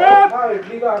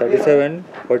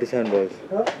 47 बॉल्स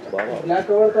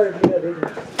ब्लैक ओवर का इडली का देख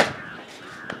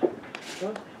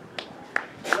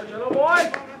चलो बॉय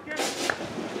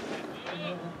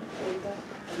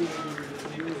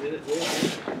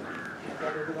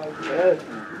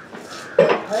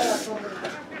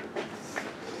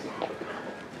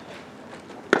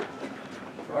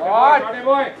शॉट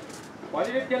बॉय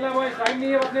पॉजिटिव खेलना बॉय टाइम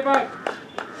नहीं है अपने पास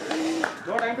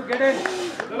no time to get in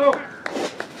चलो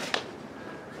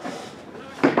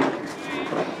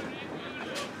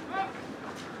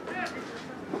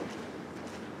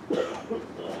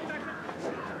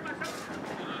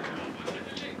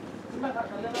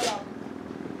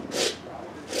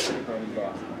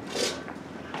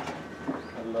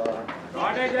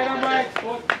शॉट है जयराम भाई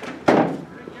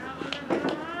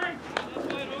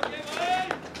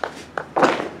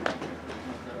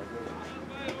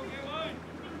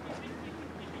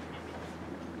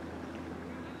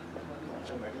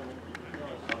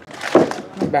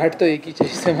बैट तो एक ही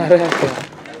चीज से मारा है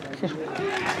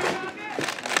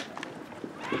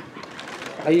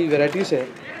भाई वेराइटीज है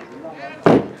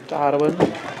carbon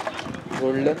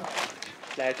golden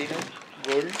platinum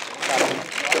gold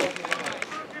carbon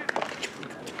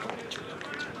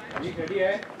ready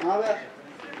है हां बे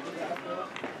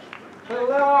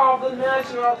Hello of the match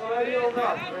was ready or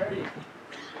not ready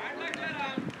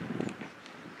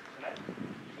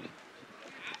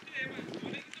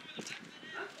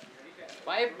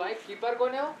भाई कीपर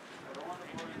कौन है वो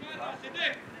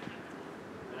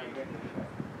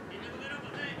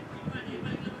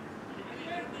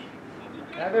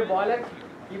यहाँ पे बॉल है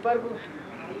कीपर को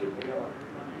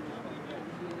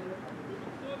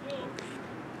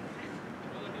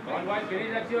कौन भाई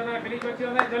फिनिश अच्छी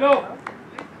होना है चलो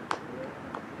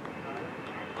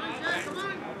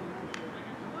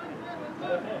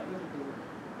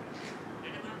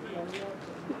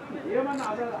ये मन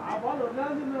आ बॉल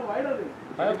వదిలేది వైడ్ అది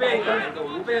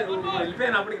ఊపే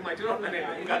వెళ్ళిపోయాను అప్పటికి మధ్యలో ఉన్నాను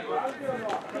ఇంకా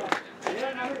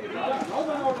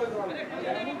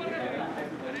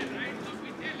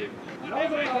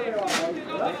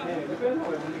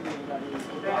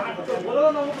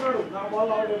నవ్వుతున్నాడు నా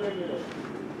బాల్ అవుట్ అయిపోయింది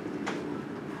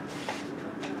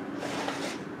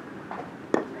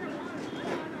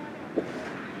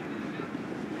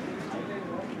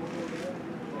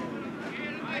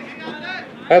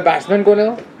बैट्समैन कौन है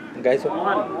वो गाइस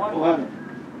मोहन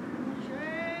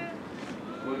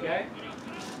वो क्या है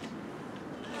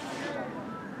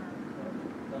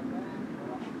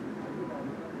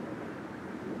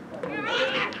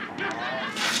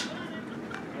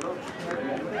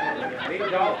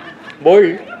जाओ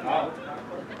बोल्ड हाँ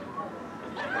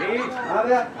आ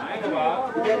गया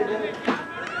आएगा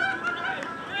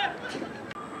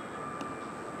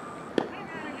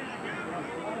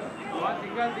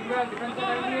सिंगल डिफेंस का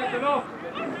टाइम नहीं है चलो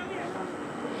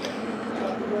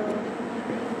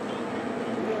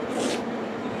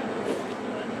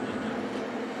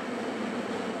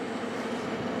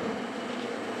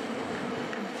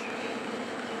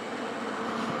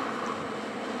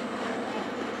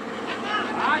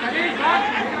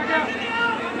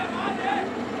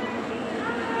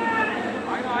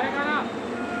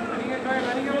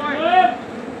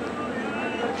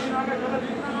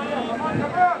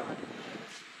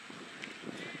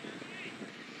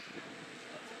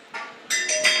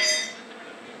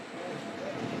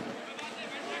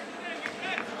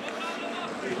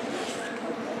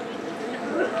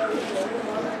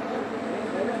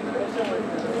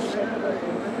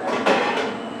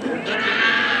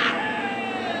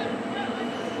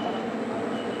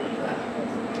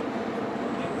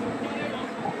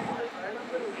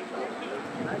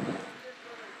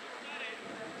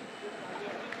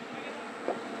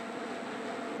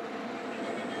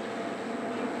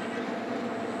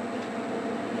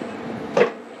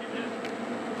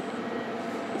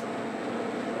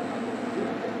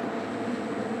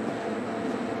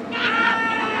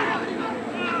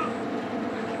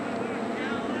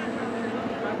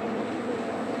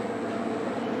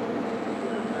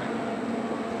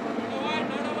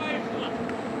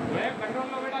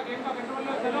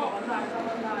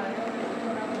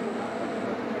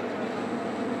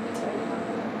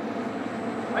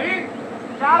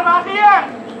चार बाकी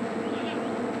है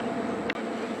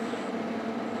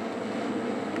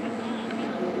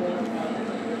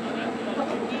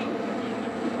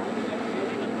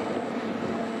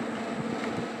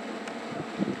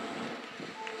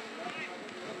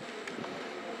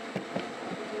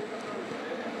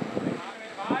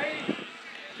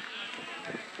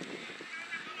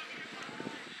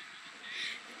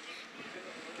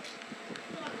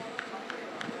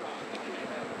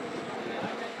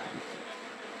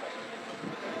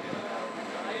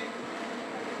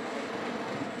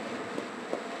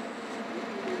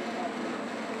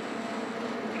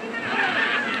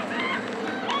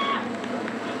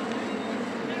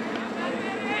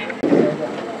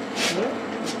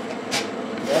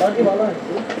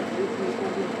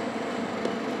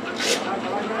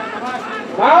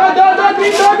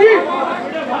दो तीन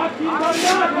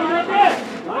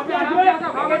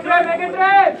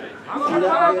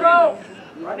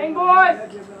Running boys.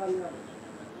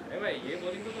 भाई ये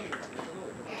बॉलिंग तो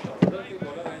उधर की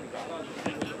बॉलर है निकाला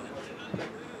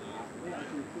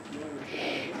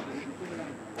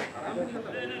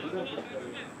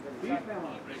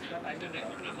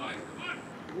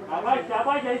शाबाश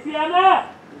शाबाश ऐसी है ना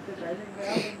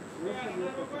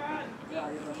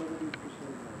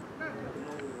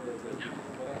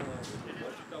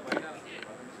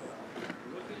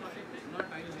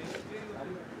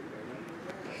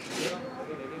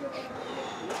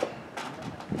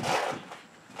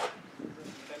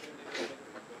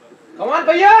Come on,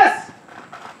 Payas!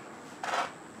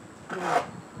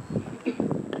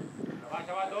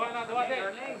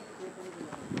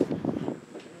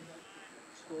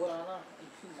 स्कोर आना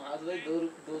माज भाई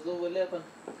 200 बोले अपन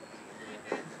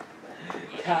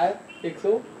क्या है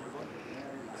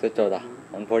 114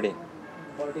 114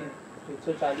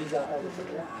 140 जाता है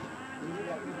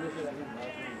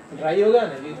ड्राई हो गया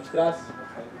ना ये ग्रास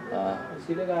हाँ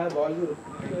इसीलिए कहा है बॉल भी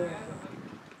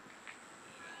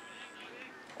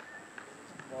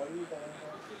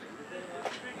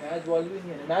मैच बॉल भी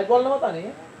नहीं है मैच बॉल ना होता नहीं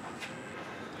है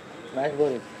मैच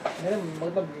बॉल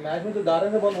मतलब मैच में जो दायरे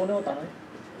से बॉल होने होता ना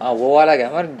हाँ वो वाला क्या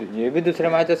हमारे ये भी दूसरे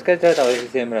मैच उसका रहता वैसे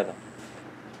सेम रहता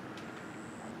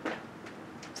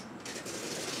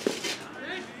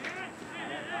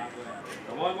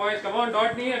Come on boys, come on,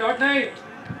 dot नहीं है, डॉट नहीं.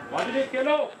 पॉजिटिव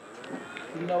खेलो.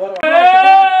 3 ओवर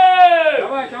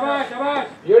शाबाश, शाबाश, शाबाश.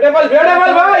 Beautiful,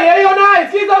 beautiful भाई, यही होना है,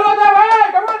 इसकी जरूरत है भाई,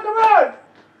 come on, come on.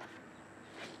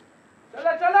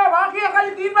 चलो चलो, बाकी है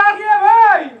खाली 3 बाकी है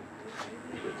भाई.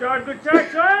 good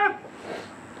shot.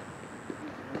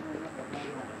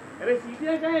 अरे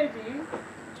सीधे क्या है जी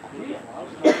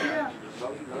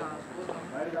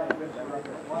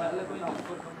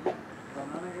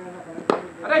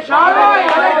अरे शाबाश,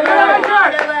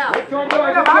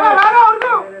 भागा भागा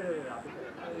उनको.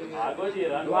 आगो जी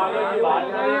रन बात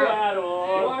नहीं यार दो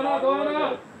आना.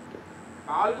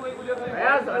 काल को ही मुझे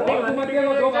यार रनिंग मत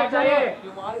करो, दो भाग चाहिए.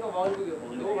 मार को बॉल को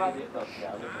दो भाग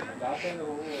जाते हैं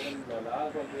वो लाल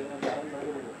को देना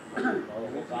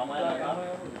वो काम आएगा.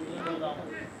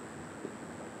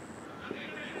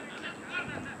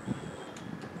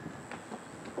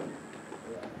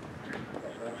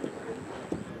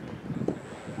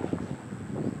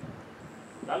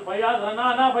 चल भैया रना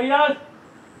ना भैया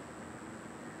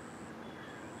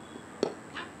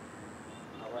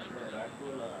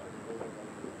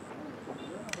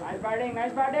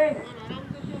नाइस बैटिंग.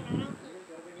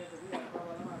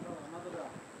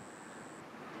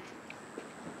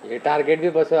 ये टारगेट भी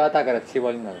बस आता कर अच्छी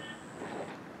बॉलिंग ना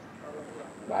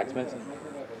बैट्समैन से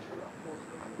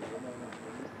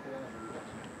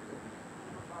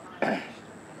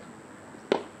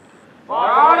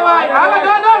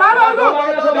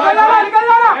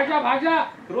भाग जा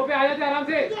थ्रो पे आ जाते आराम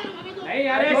से. नहीं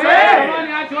यार शोएब,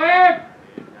 यार शोएब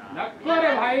नक्को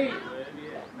रे भाई.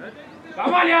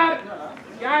 कमाल यार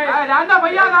क्या है. राजा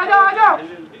भैया आ जाओ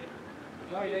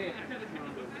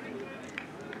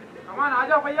कमान आ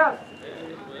जाओ भैया.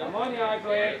 कमान यार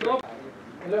शोएब थ्रो.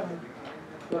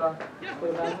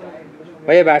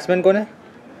 भाई ये बैट्समैन कौन है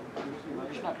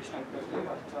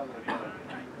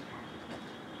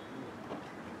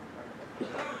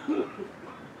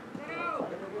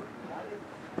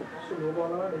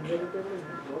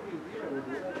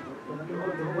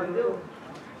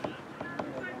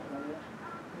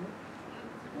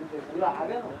आ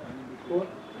गया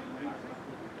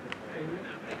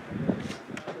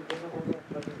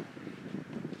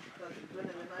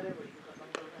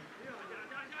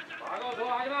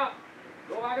ना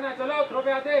दो भागना चलो थ्रो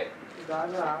पे आते.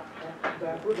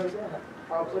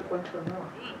 आपसे पंच करना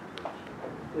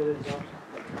तेरे हिसाब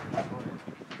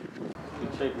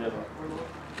से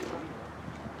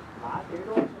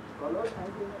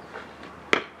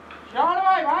श्यामल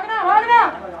भाई भागना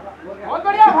बहुत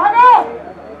बढ़िया भागो.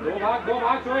 दो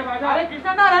भाग शोएब आजा. अरे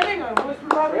कृष्णा ना रनिंग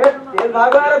तेज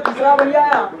भागो यार तीसरा बढ़िया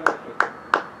है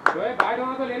शोएब भाग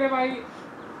रहा तो ले ले भाई.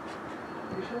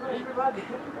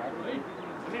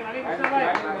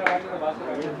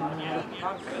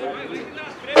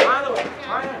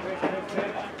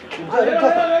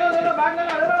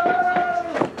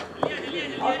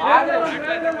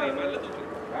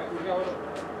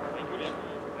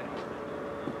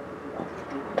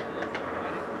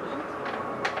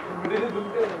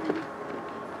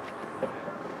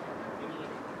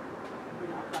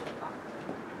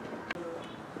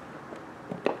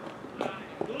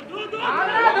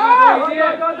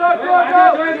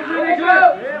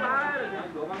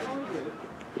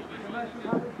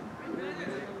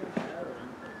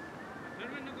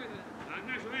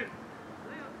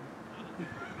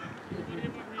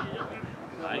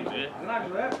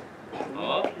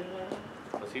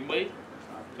 वसीम भाई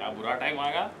क्या बुरा टाइम आ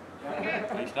गया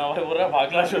कृष्णा भाई बोल रहा है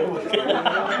भागला शो बोल के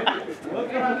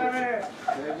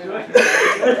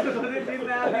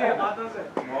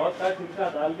बहुत था चिंता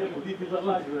डाल के खुद ही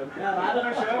फिसलना जो है रात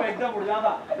में शो एकदम उड़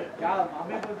जाता क्या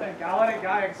हमें बोलते हैं क्या हो रहा है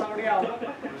क्या एक्शन उड़ गया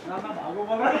कृष्णा ना भागो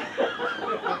बोल रहा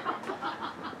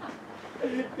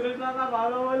कृष्णा ना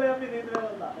भागो बोले अभी नींद में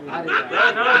बोलता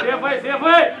चलो सेफ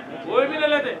है कोई भी ले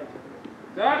लेते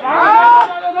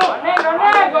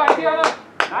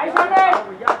नाइस मैं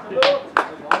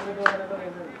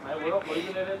बोला कोई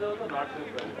भी ले लेते हो तो नॉट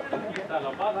सेफ इतना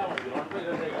लंबा था ग्राउंड पे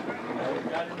जैसे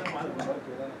क्या नहीं मालूम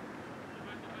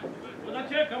बोला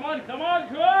छे कम ऑन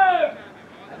शो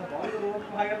बॉल को रोज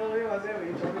भागा तो भी वैसे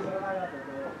वही 24 रन आ जाते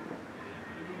तो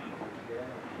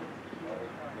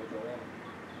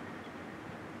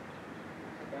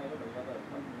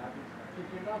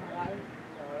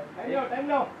टाइम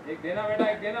लो एक देना बेटा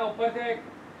एक देना ऊपर से एक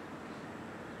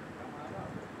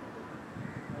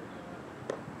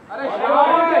अरे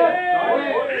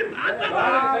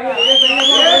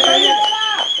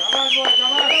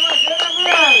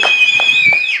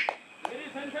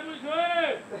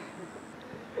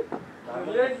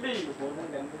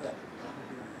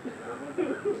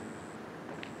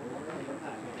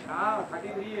हाँ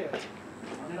 33 है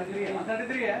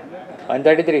 133 है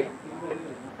 133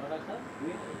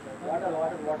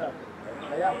 वाटर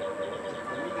भैया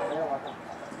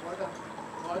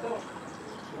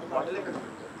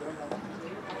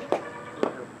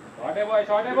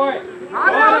शॉट है बॉय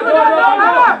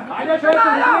आजा शॉट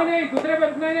नहीं दूसरे पे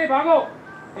रुकना नहीं भागो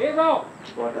तेज आओ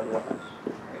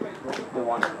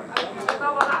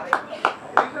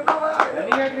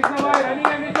रनिंग है कृष्णा भाई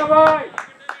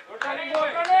गुड रनिंग बॉय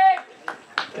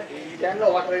టైంలో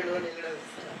వాటర్ రైడ్ వాటర్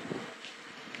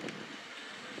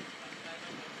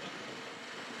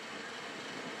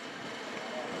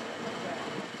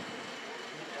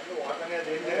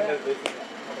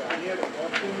అనేది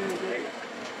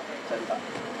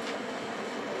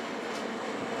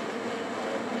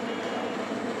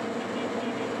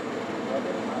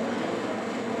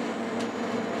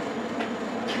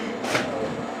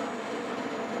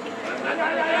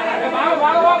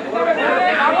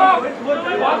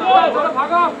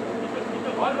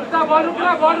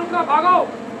बॉल रुकना भागो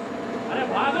अरे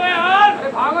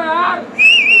भागो यार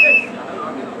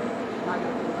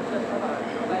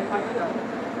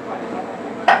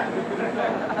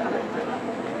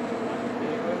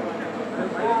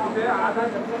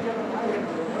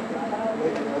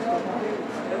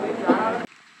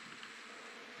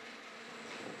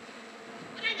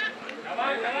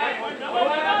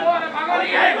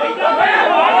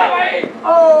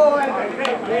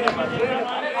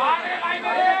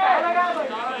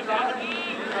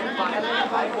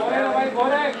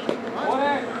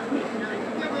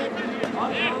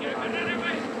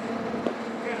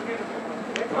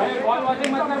बॉल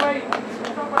वॉचिंग मत कर भाई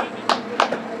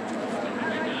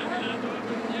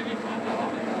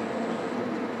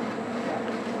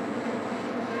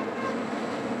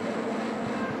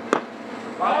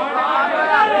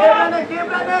keep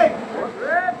running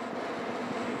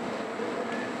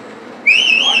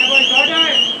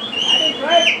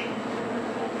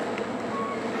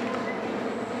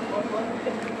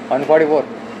 144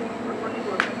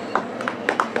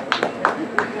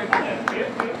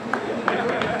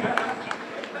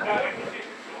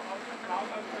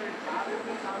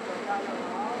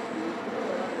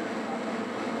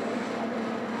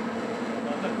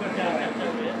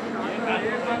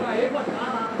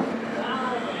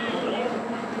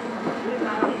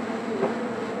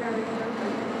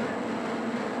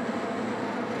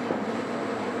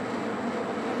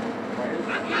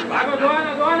 भागो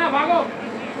दोआना भागो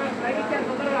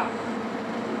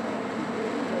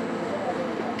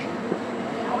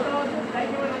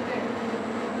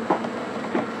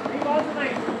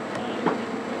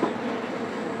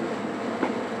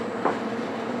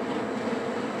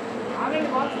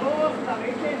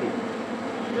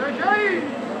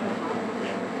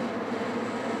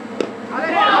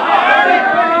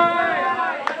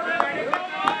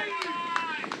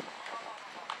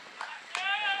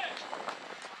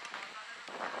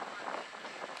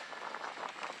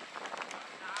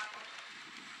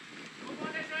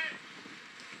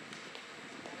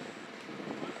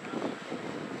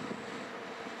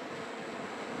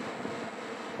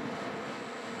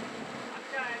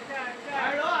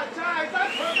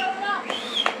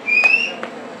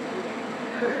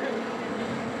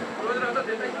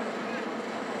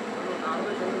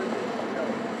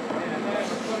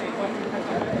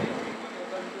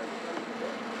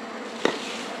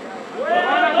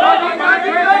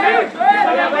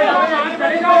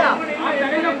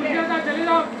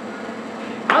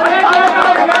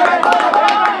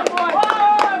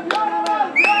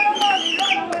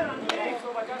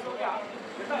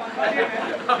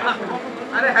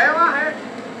अरे है वहाँ है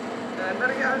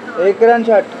अंदर क्या एक रन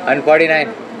शॉट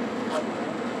 149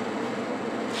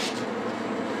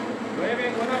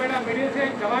 बेटा मिडिल से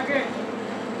दबा के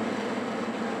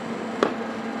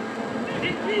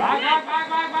भाग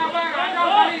आ जाओ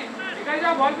खाली निकल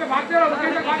जाओ बॉल पे भागते रहो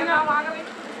रुके तक भागना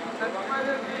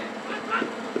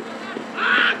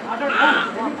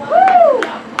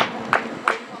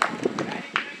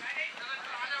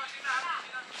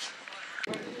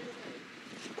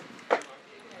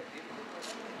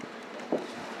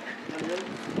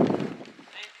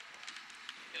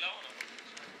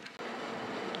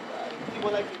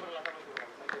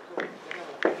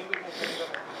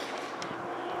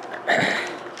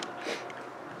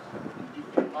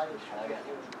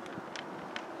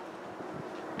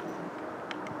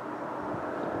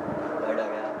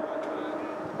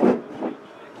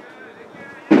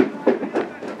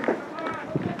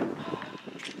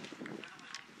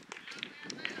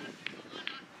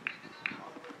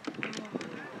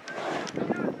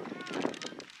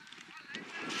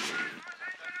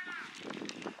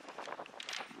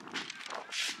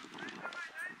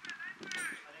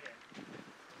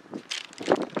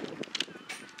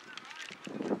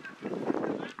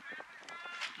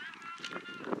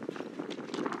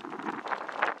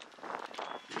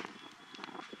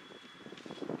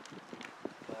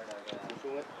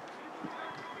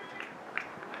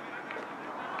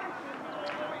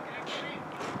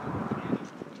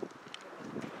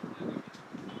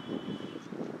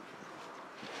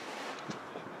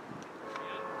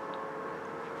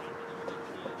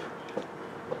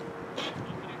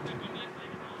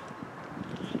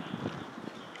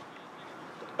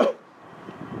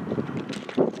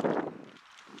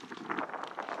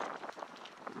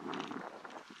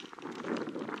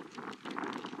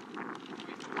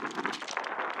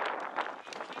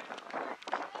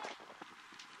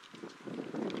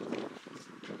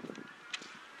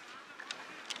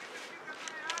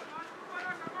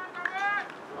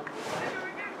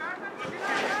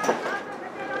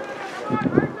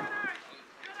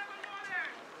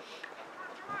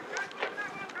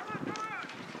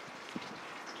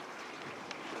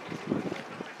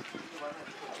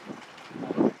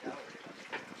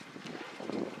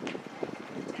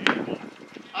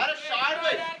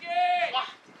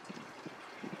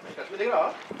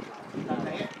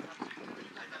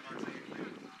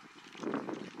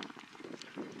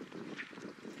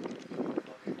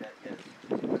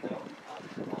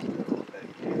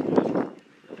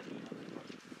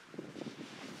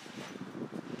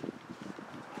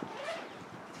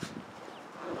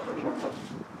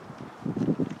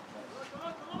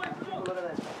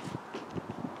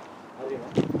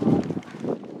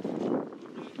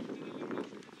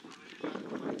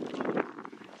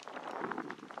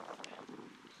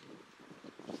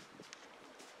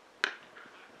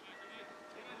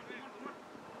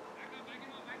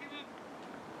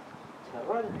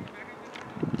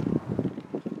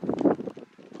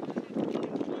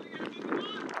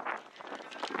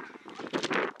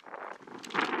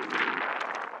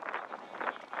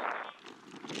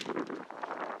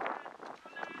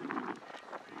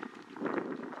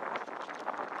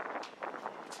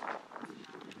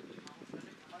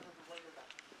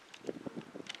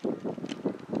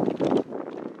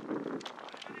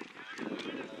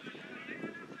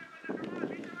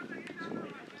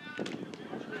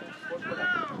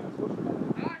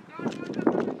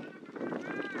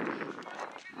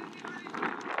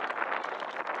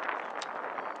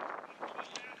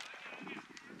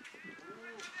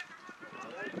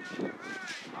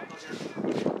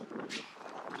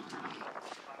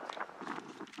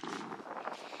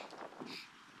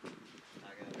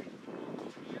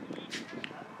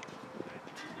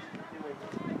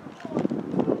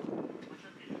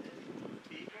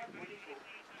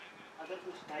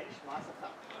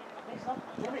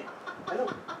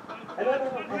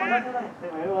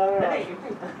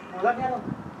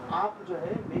आप जो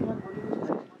है बेगम बोली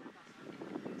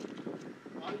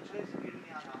और जो स्पीड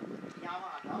में आता यहाँ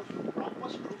आता उसको प्रॉपर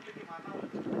स्ट्रोक लेके मारना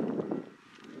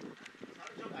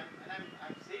सर जो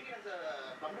I'm saying it as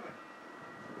a compliment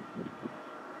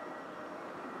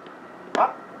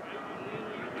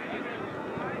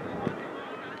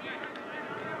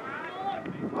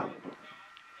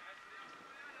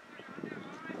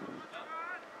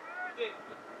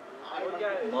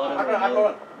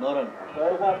नॉरन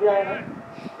अभी आए ना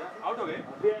आउट हो गए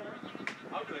अभी आए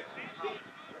ना आउट हो गए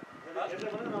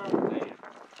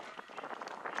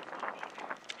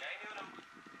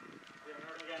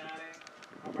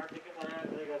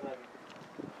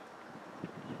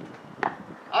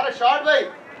अरे शॉट भाई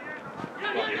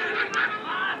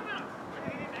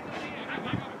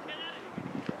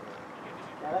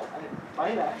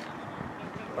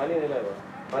पानी नहीं लाएगा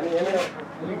पानी है ना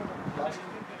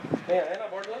नहीं है ना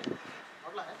बॉटल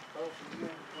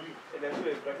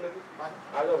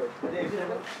आ जाओ मेरे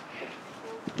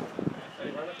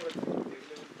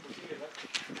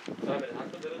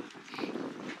हाथ में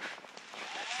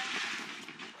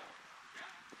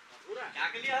क्या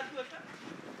के लिए हाथ लगता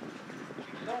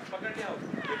पकड़ लिया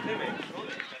देखने में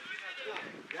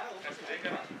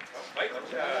भाई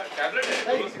अच्छा टैबलेट है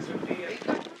 650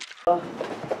 है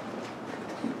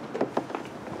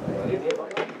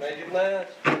मैं जितना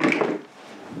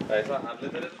पैसा हाथ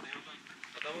लेते रहे तो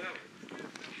खत्म हो गया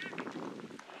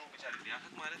बेचारे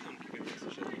लियाकत मारे थे उनकी बेटी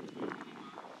से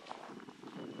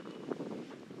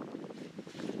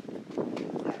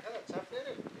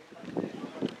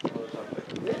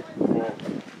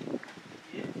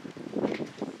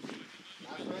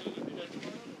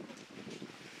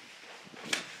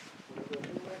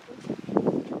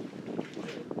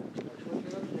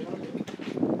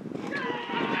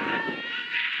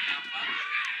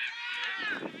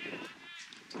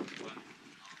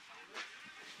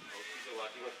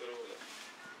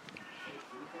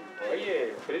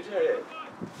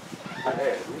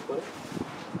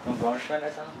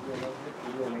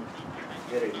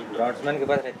ब्रॉड्समैन के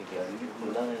पास रहती थी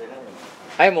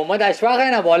भाई मोहम्मद अशफाक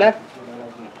है ना बॉलर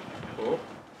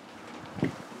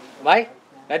भाई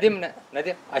नदीम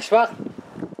अशफाक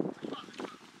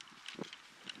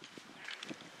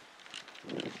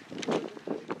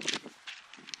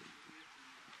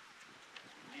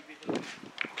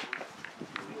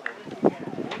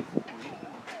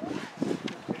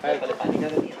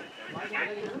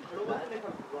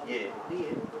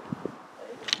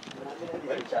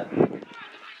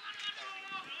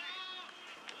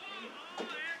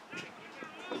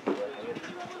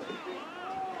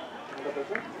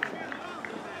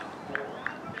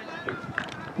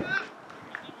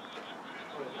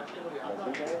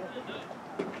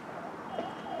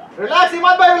रिलैक्स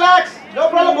इमाद भाई रिलैक्स नो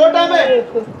प्रॉब्लम बहुत टाइम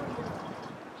है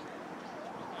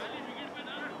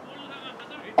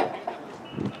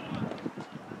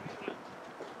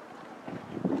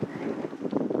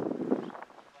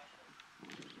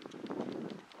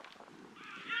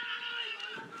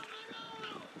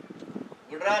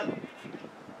गुड रन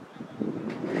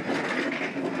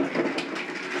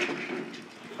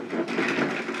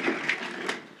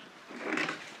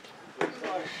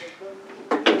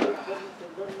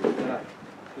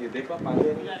ये देखो पानी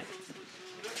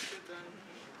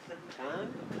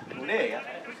पुणे है यार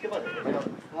उसके पास है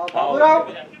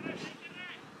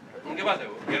उनके पास है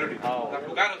वो गेलोटी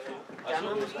पुकार उसको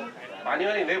पानी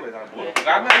वाली नहीं बता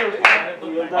पुकार ना उसको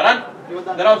बरन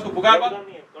जरा उसको पुकार बात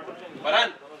बरन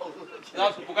जरा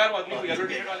उसको पुकार आदमी को येलो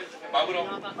टी-शर्ट वाले बाबूराव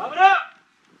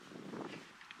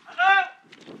हेलो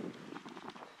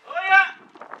ओया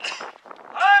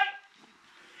हाय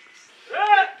ए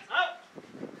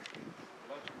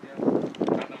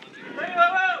नहीं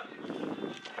बाबा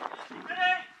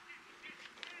नहीं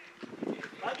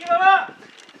बाकी बाबा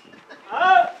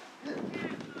आओ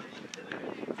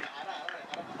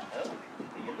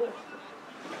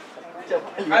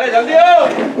अरे जल्दी आओ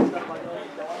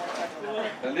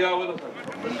जल्दी आओ बोलो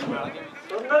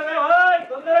सुंदर में भाई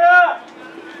सुंदर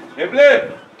हे प्ले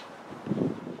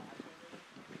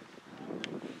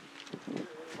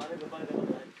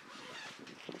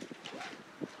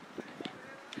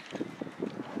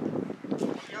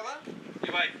क्या हुआ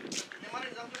ये भाई हमारे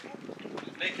एग्जाम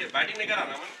नहीं थे बैटिंग नहीं करा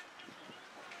ना मैं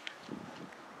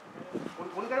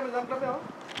कौन करे एग्जाम क्लब में आओ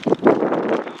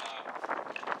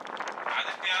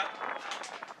आदित्य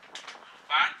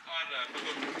पांच और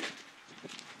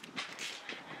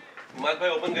हिमाद भाई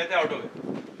ओपन गए थे आउट हो गए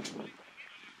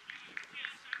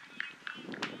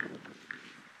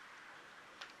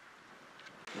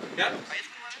क्या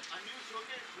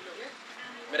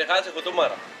मेरे ख्याल से कुतुब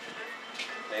मारा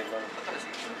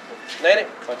नहीं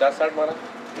 50-60 मारा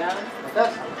क्या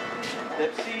 50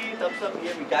 पेप्सी तब सब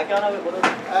ये क्या क्या नाम है बोलो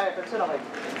पेप्सी ना भाई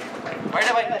भाई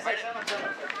भाई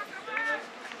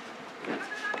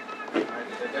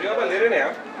ले रहे हैं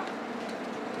आप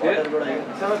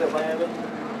चलो दे भाई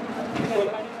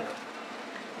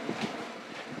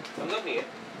मतलब नहीं है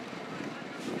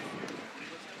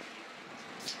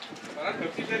हमारा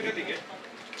पेप्सी शेयर कर देंगे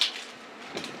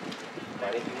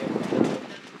पानी पीने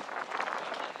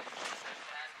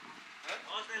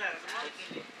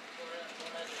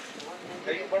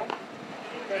कहीं बड़ा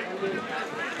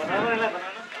बनाना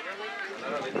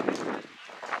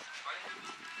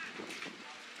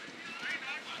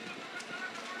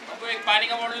हमको एक पानी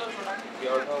का बॉटल छोटा ये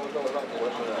और वो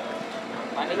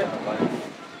पानी का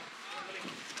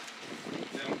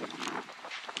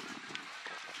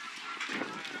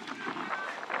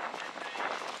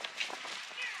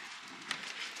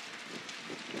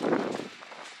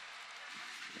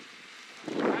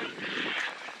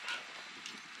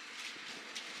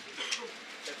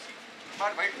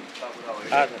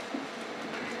हाँ sir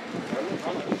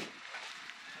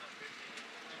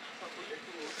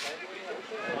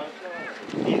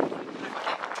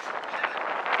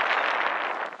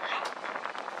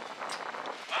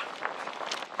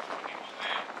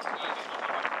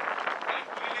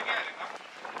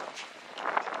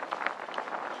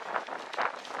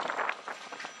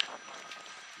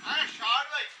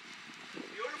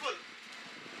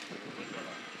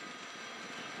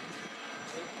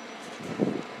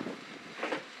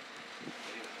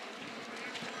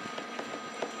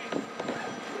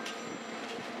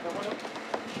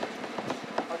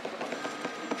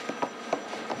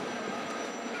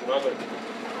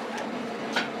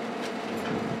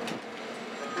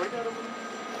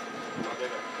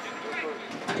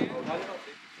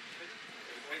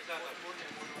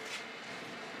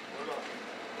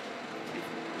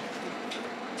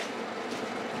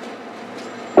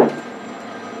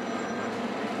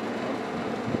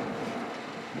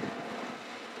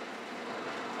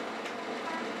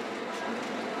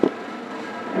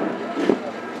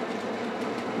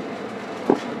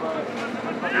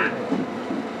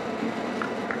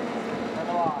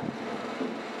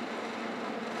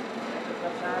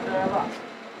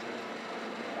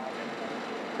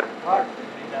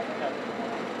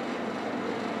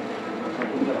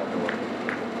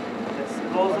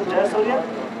Explosive Jaisurya.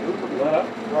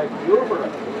 Right, beautiful.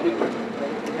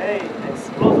 Hey,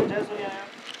 explosive Jaisurya.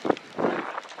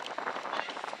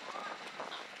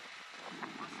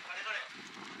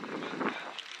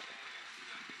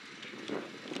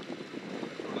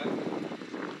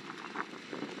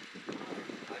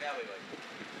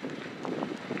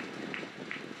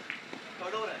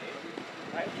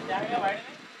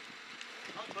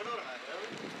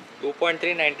 To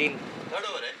 2.319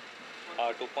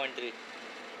 हाँ 2.3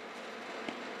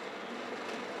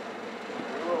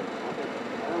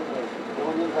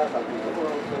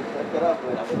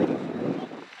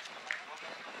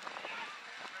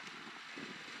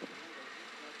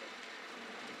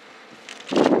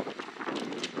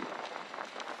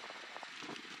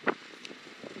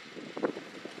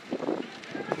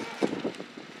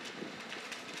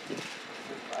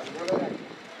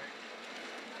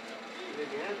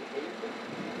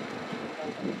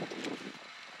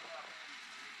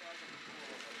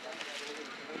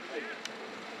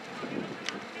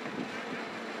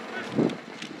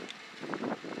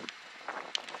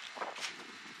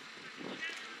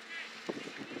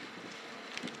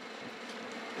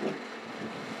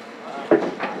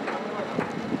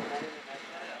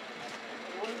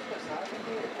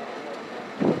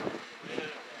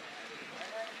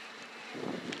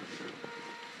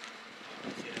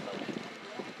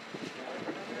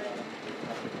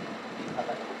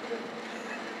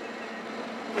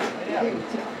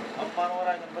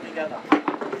 गणपति क्या था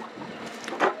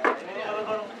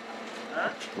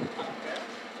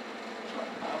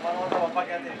पापा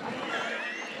क्या थे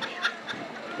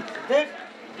देख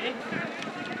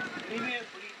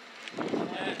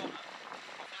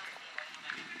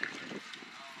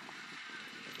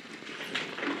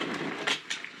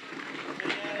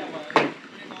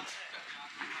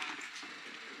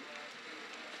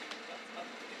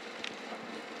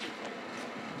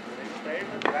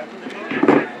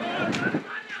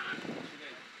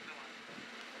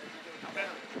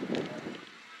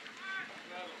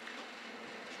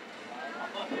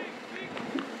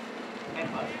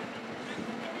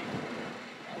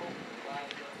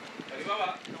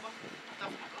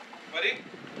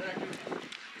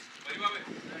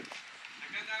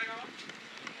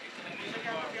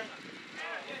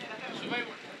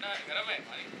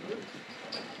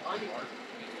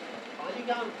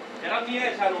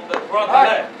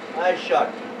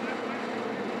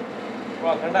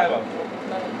ठंडा है बाबू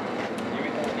ये भी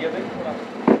दिया थोड़ा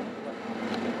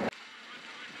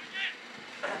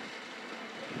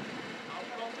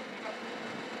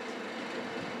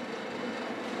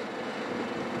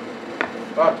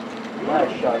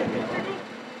Nice shot again.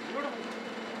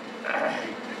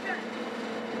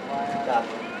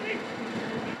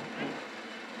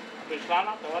 पिछला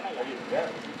तो ना लगी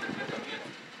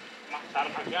सार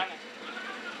भाग गया ने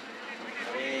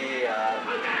अरे यार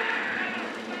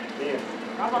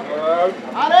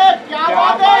अरे क्या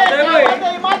बात है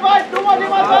इमाद भाई तुम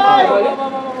इमाद भाई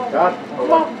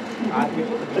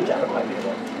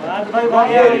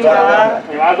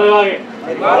इमाद भाई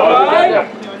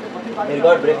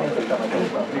रिकॉर्ड ब्रेक नहीं सकता मैं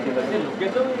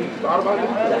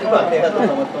तो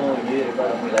समझता हूँ ये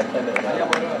रिकॉर्ड अपनी लाइफ टाइम में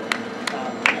रखा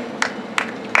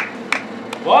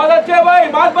बहुत अच्छे भाई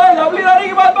बात भाई लवली रानी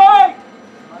की बात भाई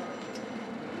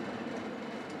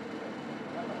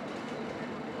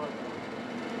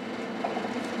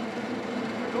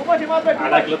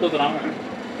आधा किलो तो ग्राम है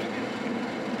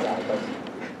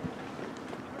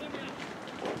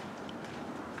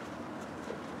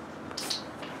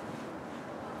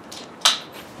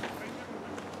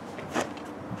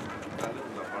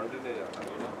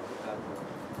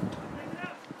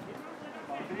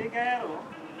क्या यार वो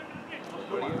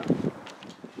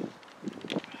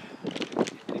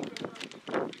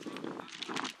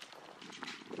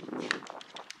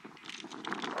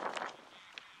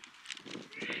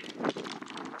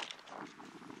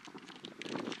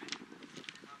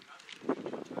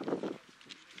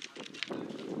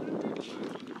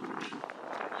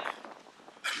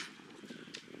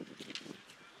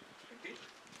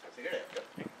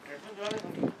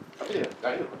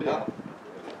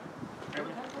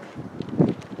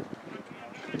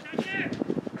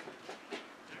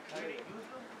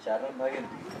शारण भाई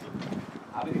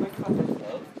अभी दिमाग की बात है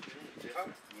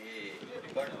ये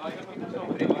रिकॉर्ड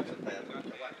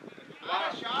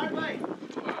शार्ट भाई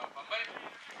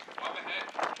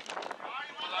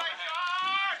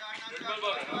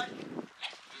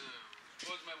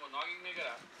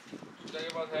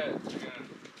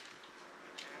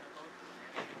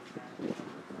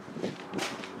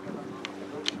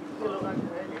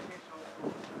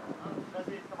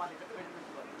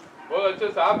बहुत अच्छे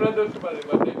साफ रहते उसके बाद एक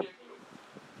बार देखिए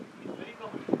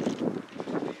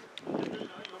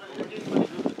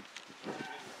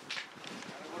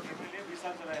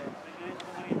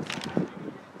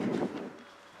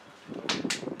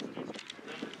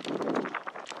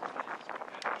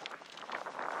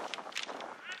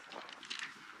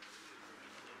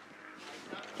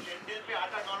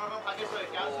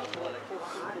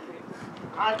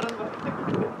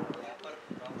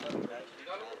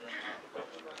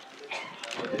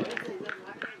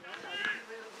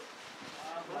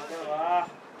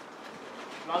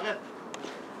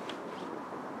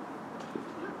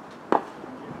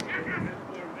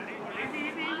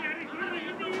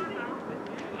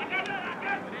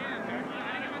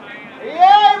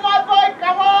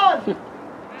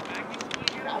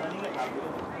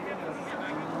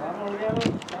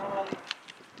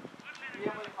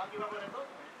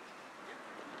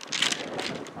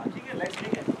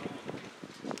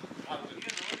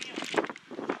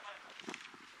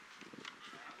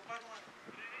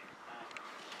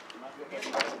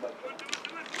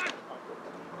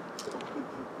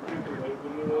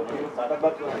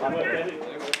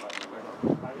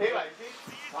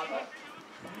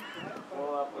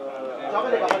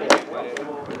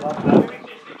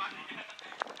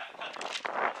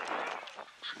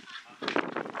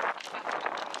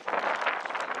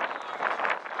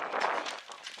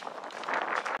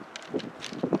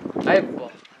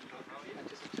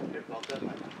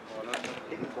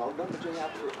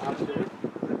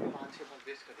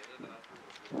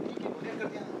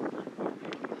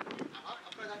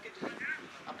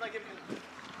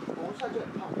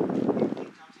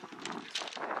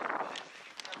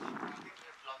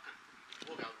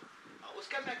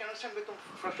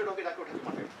फ्रस्ट्रेट होकर जाके उठा के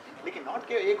मारे लेकिन नॉट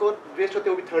के एक और वेस्ट होते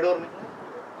वो भी थर्ड ओवर में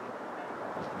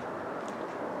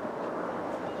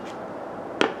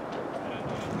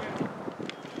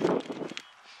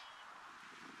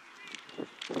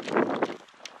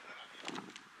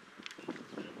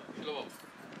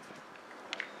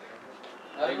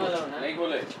नहीं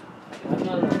खोले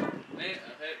नहीं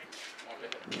है मौके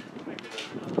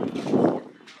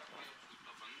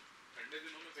ठंडे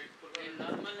दिनों में कहीं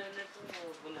नॉर्मल है तो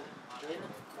बोला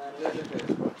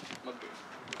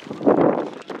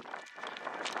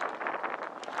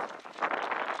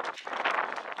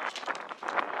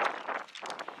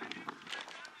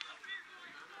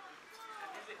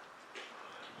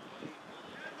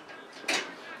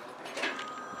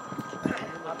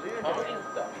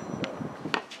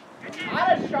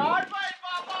अरे शॉट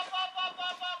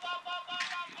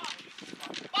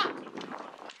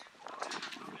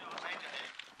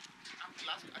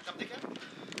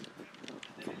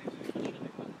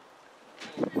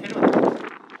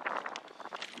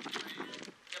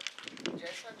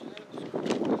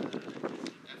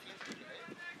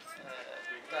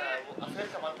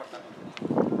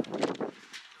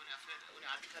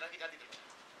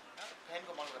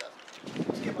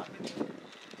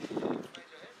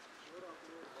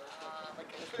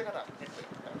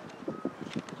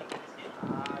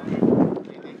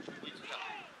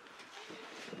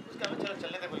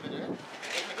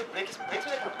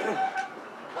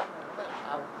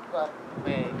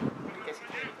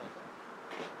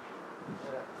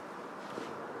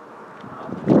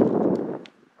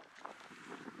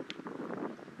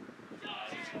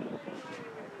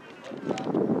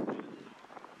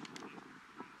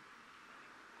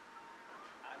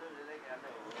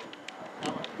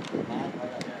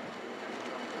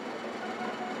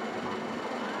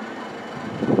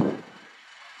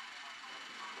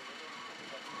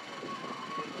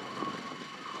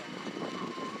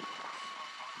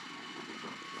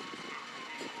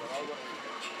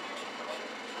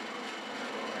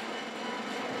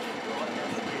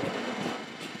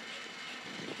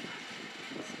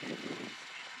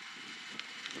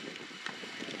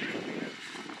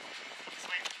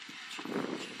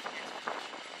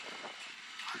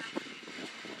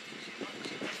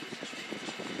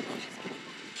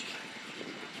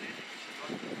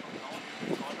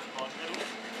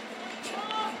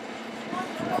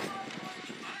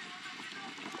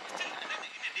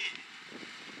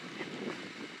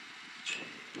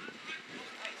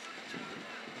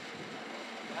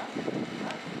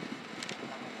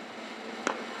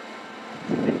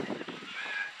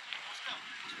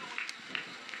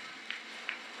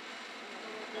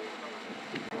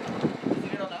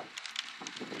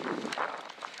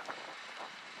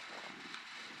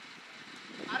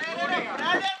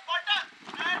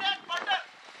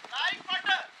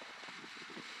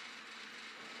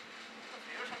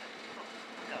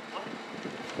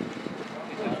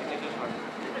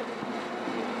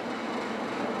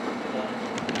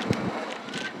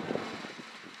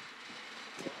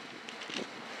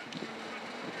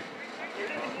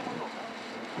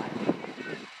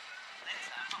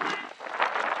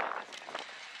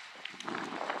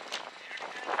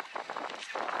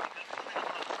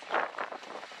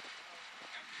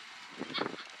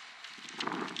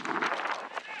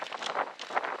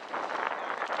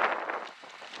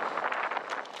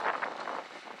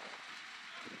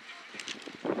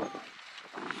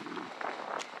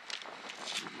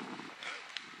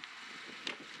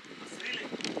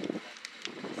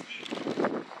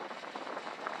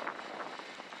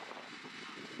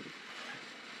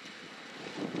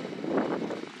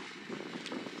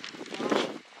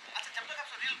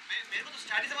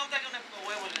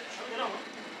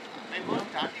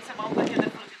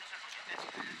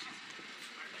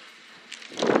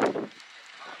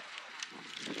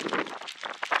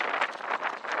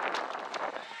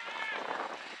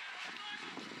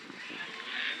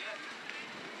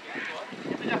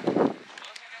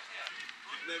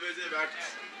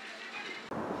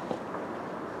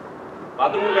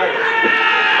बाथरूम में बैठ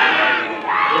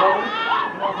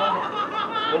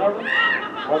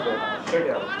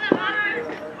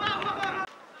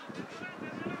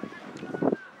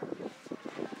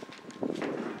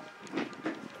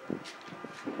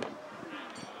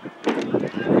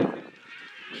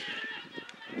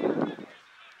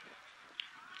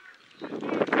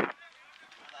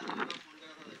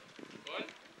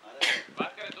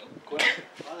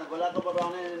बोला तो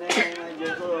बताने नहीं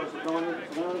जैसे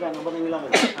सुब्रमण्यम का नंबर नहीं मिला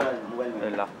मेरे मोबाइल में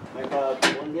मैं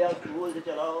फोन दिया स्कूल से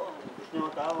चलाओ कुछ नहीं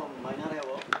होता माइनर है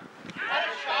वो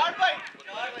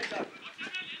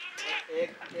एक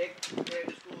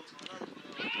इसको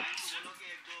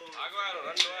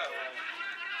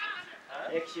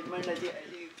एक शिपमेंट ऐसी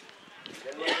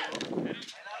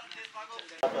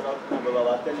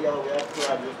बात कर लिया हो गया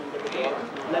थोड़ा एडजस्टमेंट करके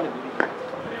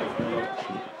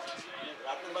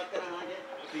रात में बात करा आगे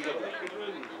ठीक है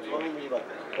और नहीं बात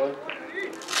कौन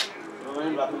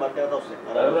उन्होंने रात में बात करा था उससे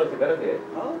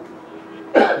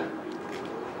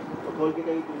तो खोल के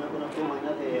कहीं कुछ ना कुछ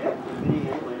महीना थे नहीं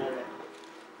है महीना है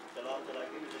चला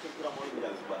के जैसे पूरा मोड़ मिला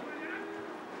इस बार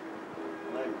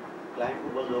मैं क्लाइंट को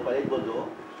बोल दो पहले ही बोल दो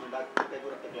डाक के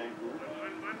रखते क्लाइंट को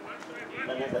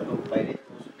करने सर को पहले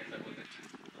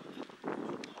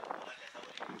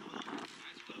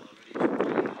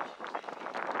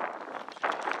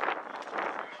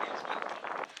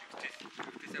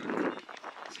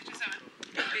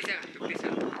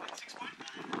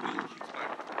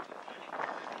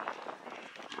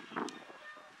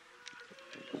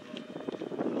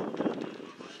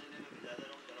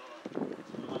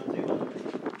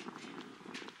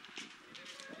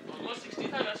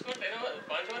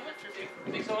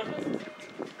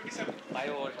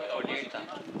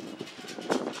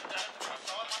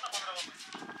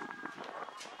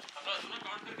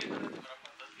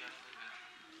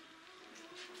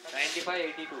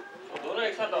दोनों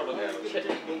एक साथ आउट हो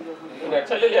गए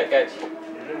अच्छा ले लिया कैच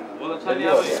बहुत अच्छा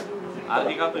लिया भैया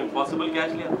आरती का तो इम्पॉसिबल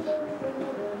कैच लिया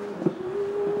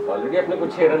ऑलरेडी अपने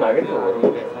कुछ 6 रन आगे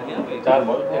थे 4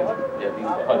 बॉल थे या 3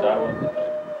 हाँ 4 बॉल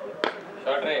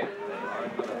शॉट रे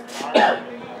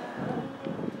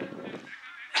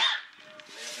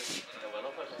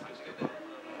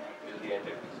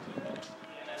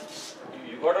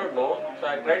you got out no so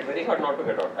I tried very hard not to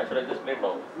get out I should have just played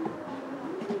long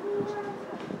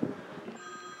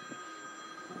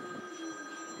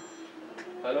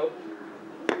hello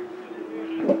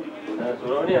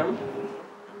Subramaniam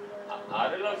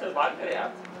आर्यलोक से बात करें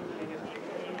आप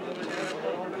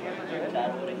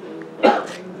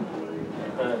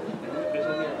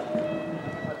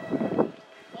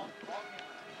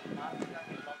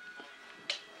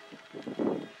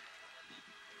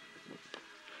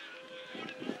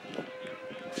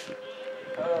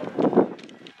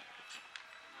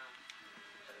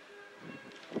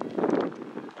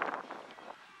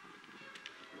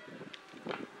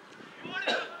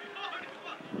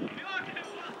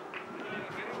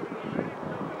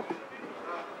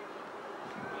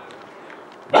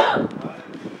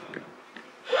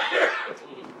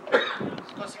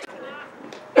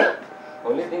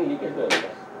only thing he can do is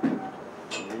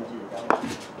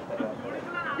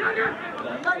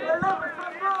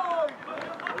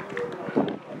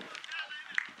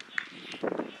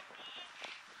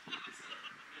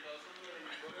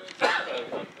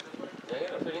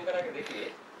feeling करा के देखिए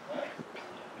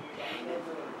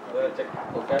चेक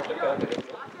तो क्या चेक करा के देख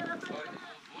लो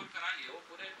बोल करा लिए वो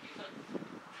पूरे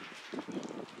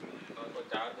और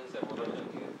 4 दिन से बोल रहे हैं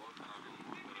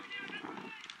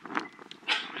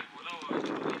बोला हुआ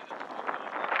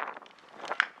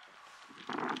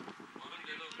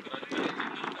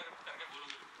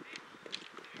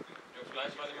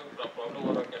फ्लैश वाले में प्रॉब्लम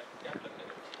हो रहा है क्या क्या लगता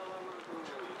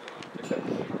है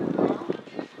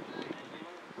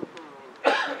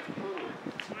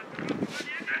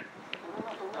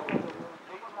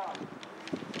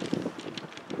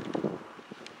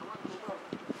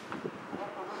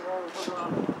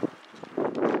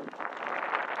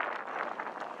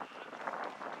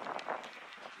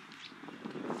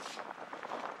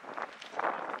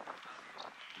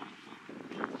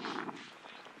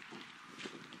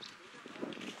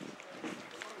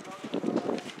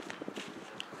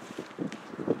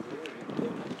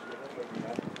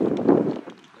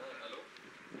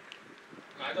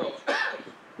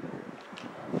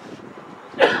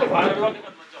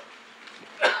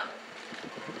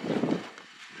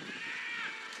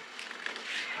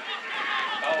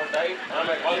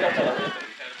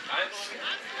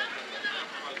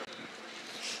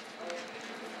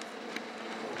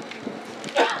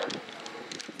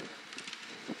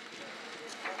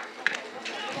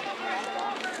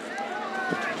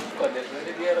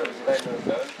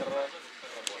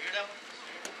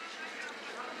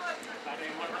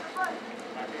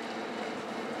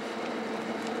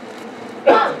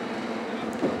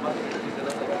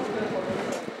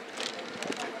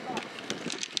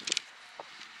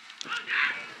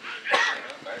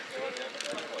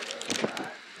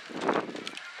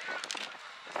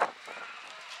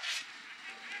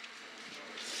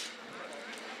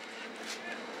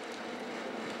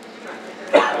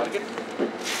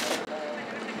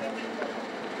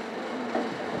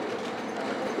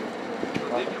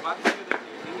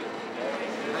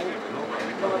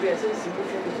अभी ऐसे सिंगल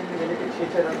सेशन में लेके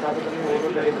 6 रन ज्यादा करने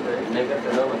ओवरऑल करें तो नहीं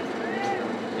करते ना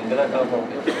इंदिरा का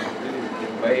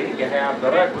भाई क्या है आप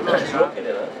जरा स्लो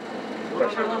खेले ना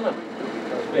प्रेशर मारना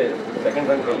उसपे सेकंड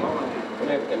रन के लिए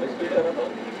उन्हें केमिस्ट्री लगा तो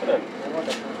रन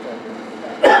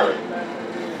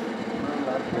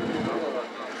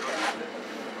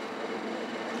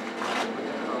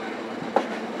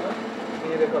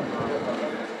ये देखो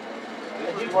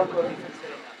बॉल को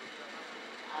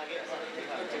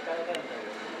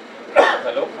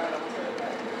हेलो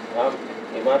हाँ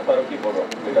इमाद फारूकी बोल रहा हूँ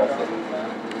बिहार से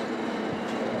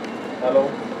हेलो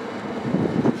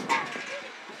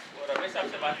रमेश साहब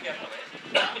से बात किया था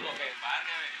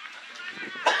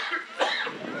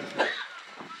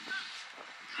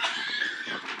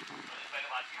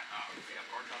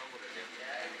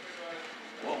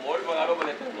वो मोल्ड मंगा लो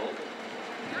बोले थे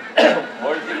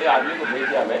मोल्ड के लिए आदमी को भेज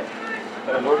दिया मैं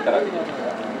तो लोड करा दीजिए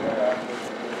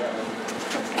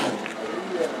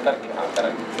हाँ करा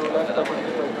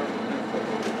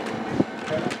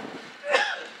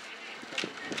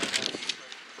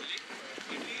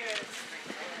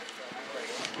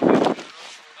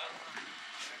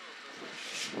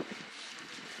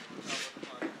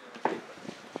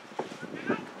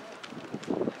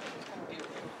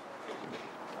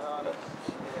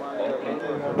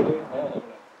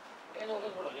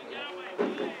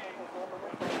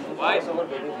वाइस ओवर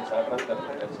दे दी 60 रन कर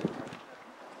रहे हैं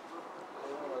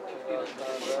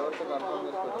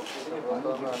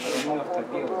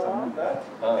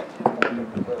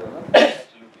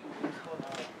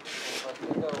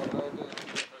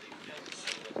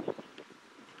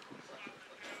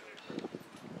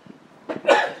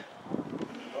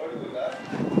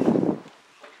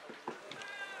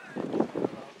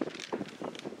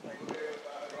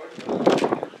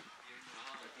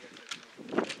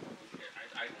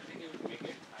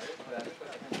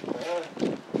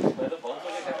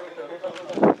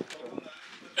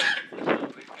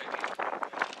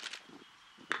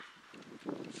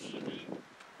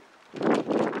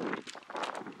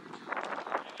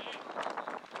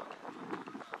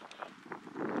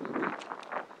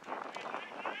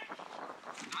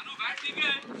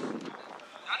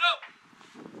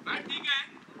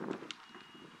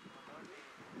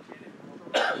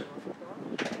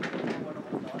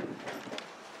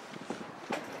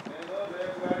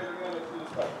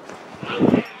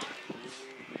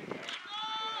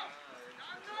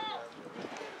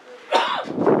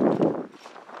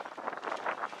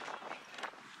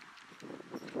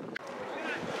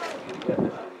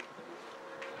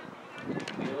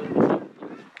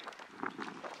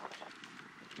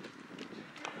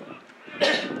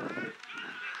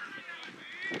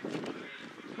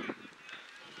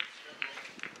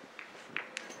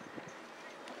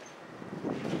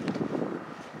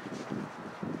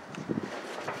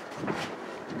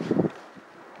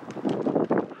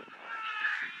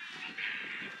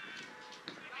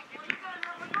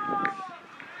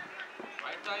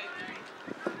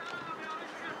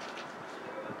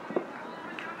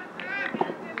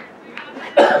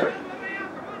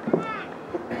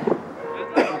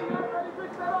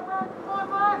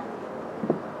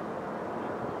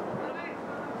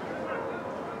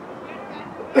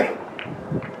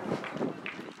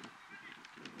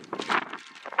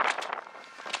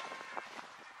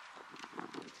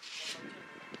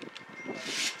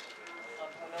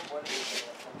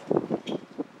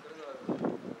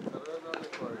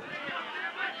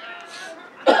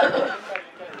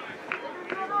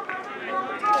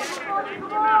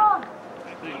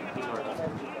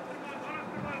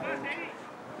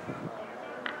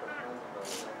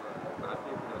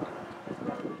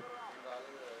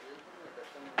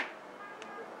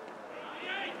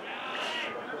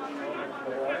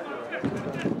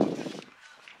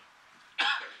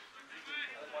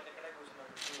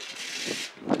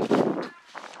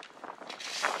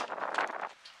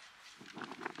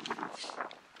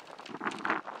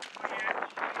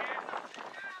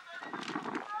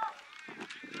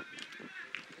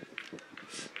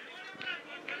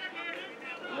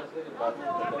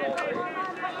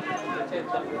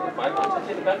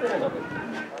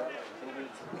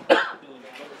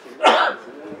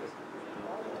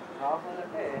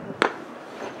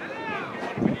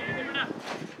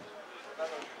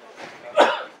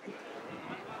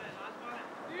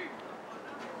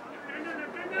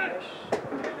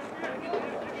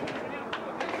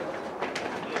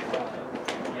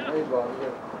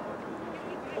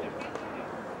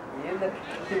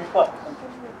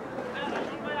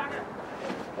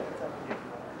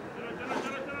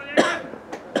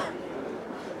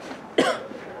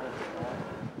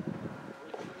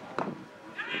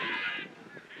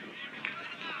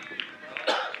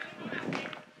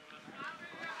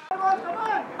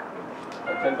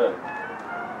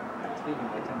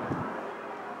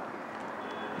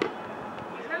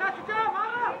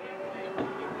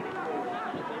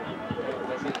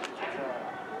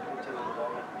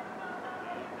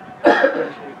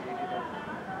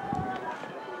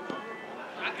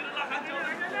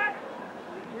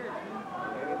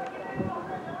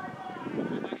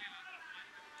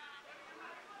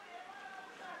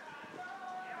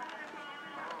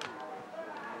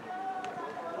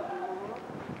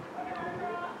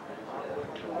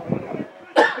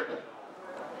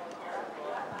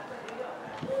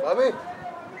Bobby.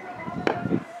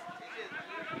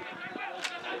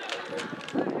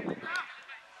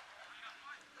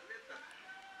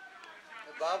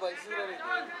 Baba, is it ready?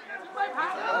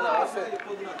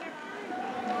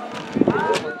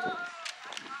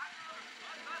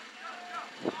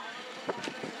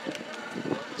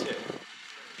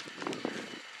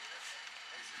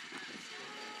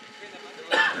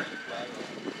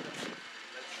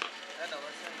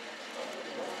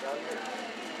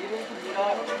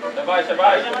 शाबाश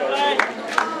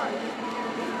शाबाश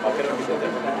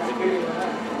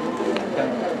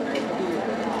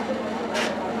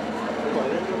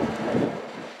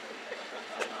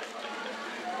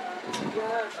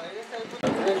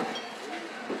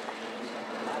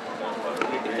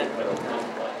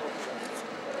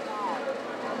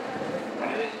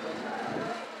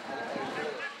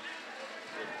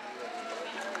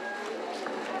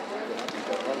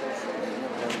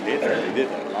ఇదే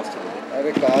లాస్ట్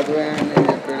అరే కాదు అని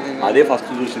చెప్పేది అదే ఫస్ట్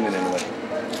చూసింది నేను మరి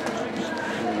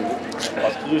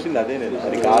ఫస్ట్ చూసింది అదే నేను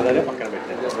అది కాదనే పక్కన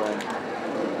పెట్టాను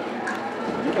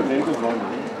ఇంకా బ్రేక్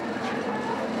బాగుంది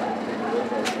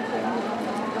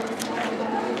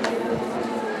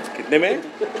कितने में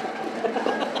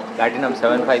प्लैटिनम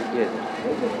 75 की है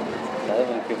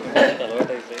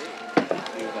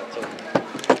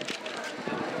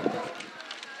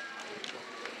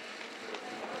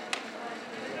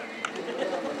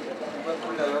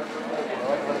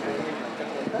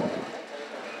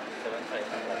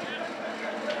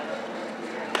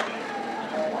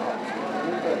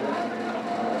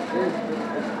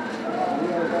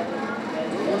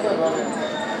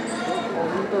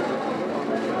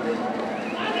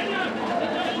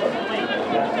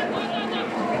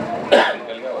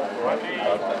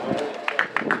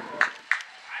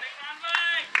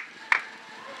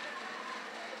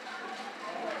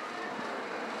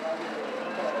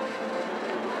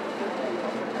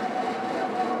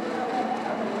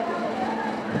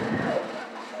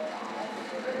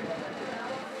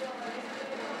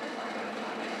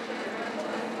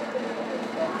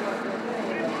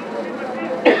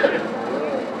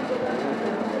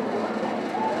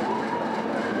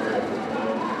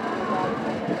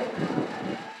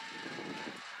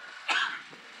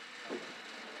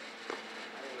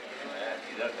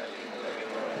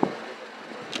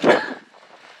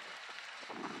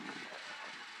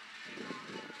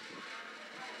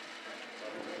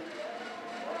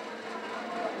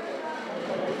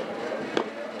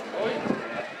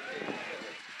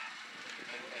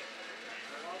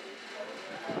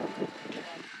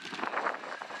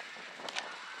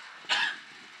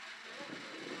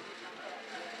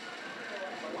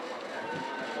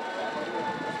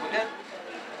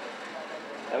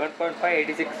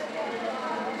 $7.586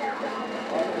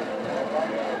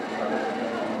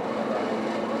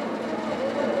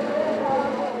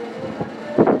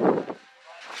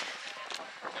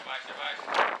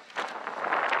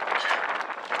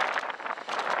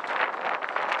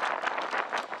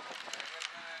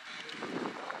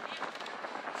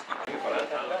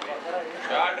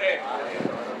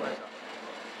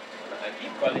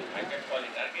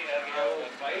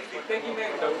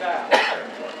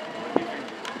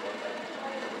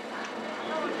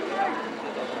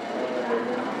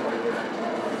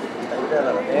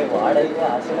 వాడైతే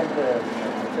ఆశలకు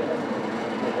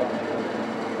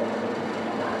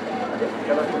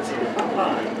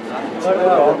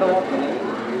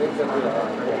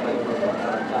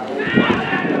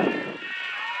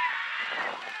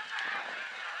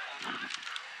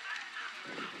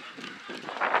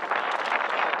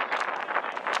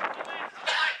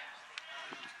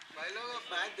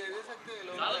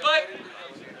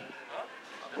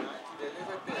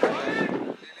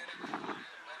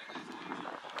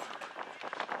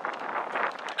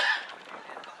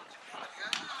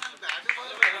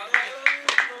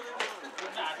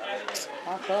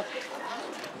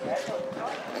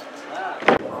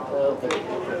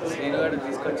శ్రీనుగాడు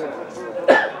తీసుకొచ్చారు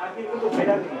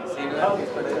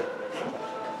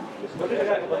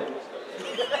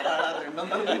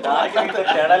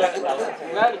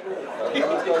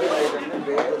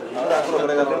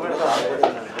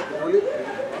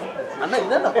అన్న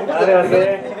ఇదా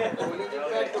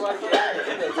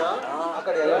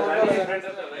అక్కడ ఎలా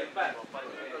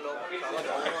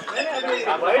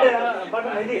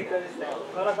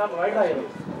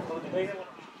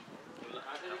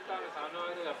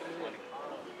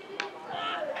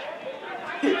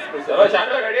चलो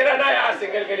शानदार रेडी रहना यार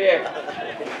सिंगल के लिए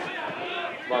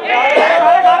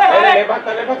ले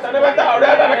भागता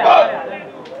उड़ा था रखो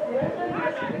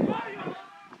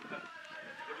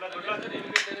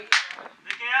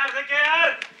देखे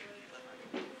यार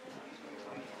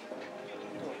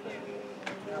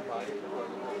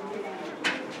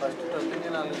ఫస్ట్ ట్వంటీ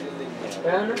నేను ఆలోచించింది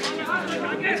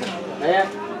అయ్యా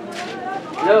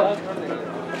హలో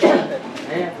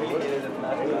అయ్యా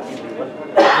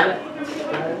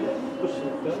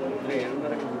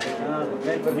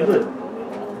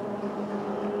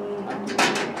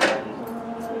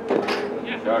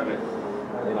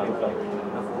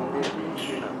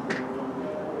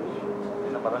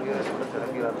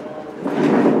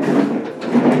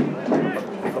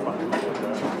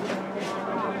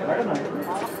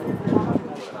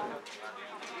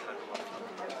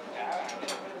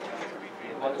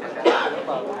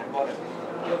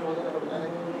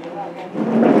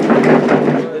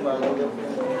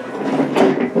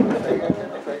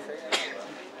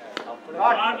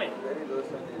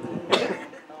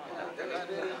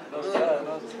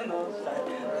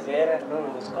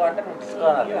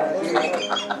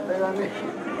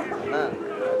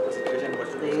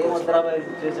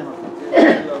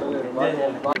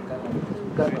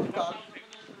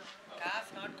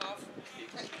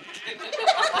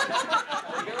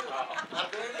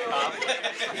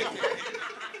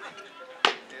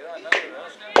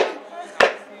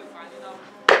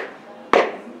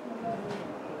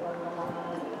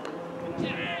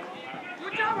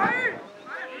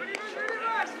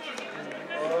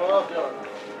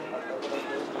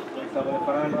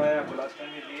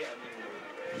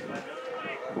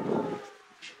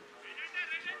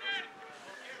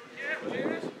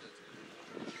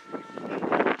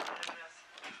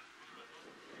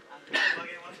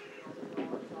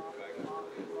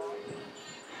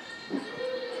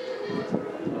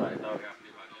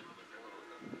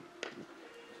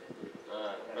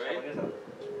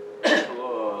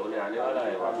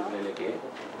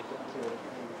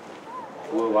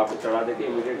वो वापस चढ़ा देके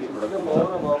इमीडिएटली प्रोडक्शन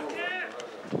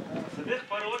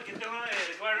पर ओवर कितने होना है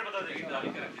रिक्वायर्ड बता देंगे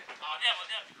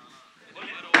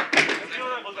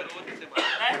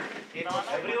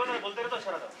एवरी ओवर बोलते रहे तो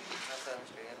अच्छा रहता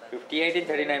 58 in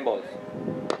 39 balls.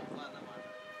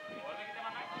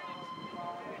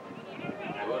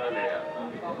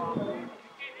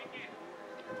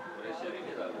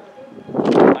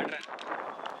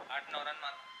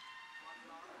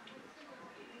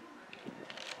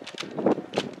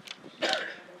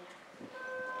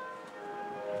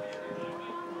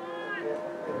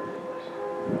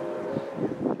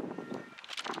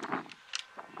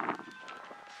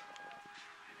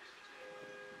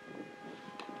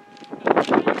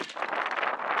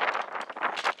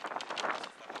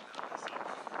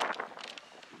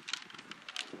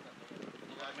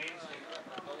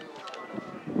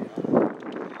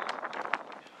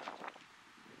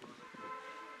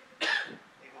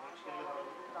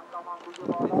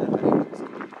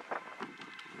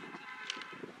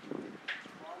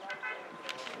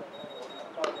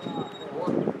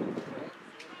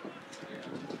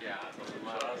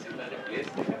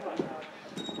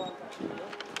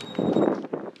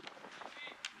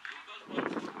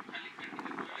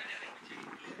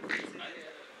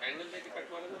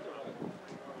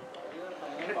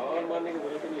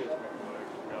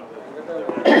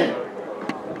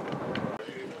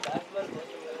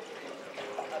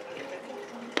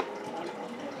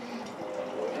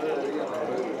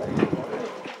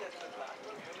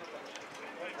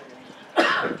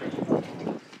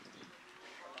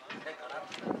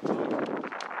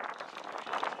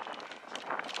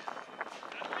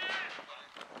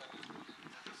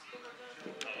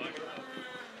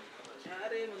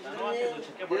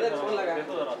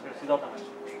 सीधा था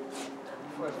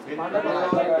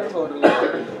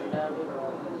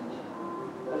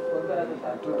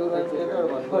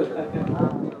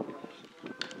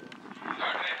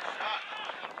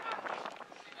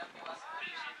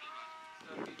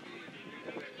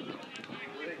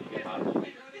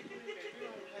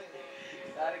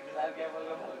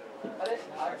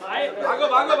भागो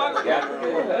भागो भागो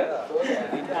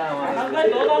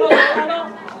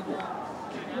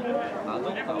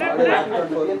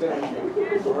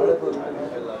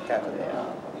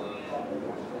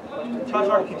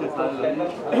शॉट खींचे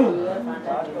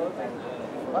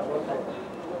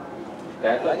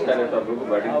क्या तो अच्छा है, सब लोग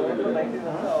बैटिंग तो मिले,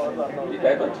 ये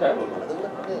क्या तो अच्छा है,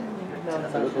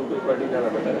 चलो तुम तो बैटिंग करना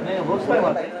बेटा नहीं होस्ट पे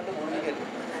मार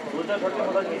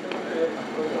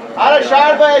अरे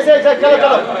शार्ट भाई ऐसे ऐसे चलो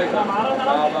चलो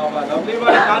लवली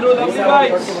भाई कानू लवली भाई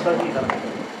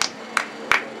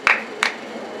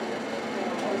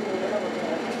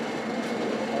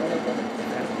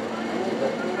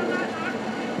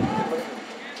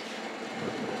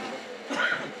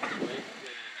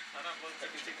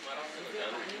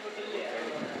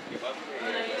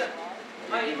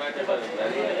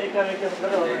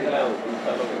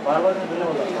बार-बार में बोलने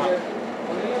वाला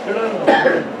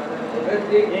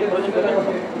एक प्रोजेक्ट कर रहा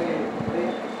हूं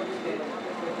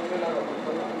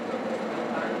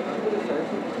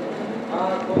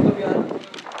हां तो भी यार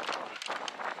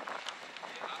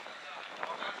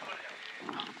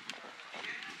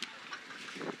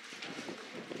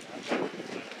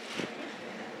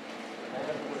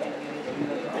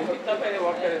कितना पहले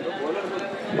वॉक करे तो बॉलर को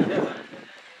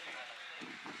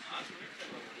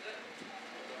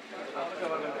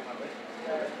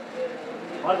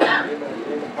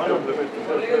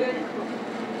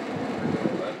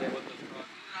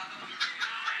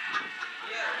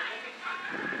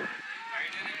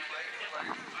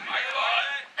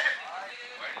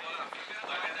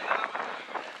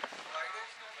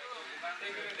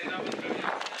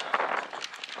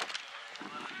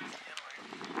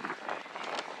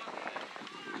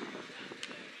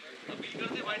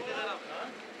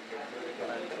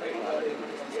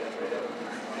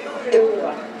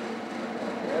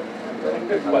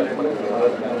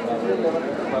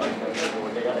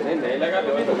नहीं लगा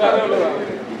तो भी पुकार रहे हो लोग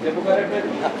कितने पुकारे थे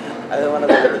अरे वाला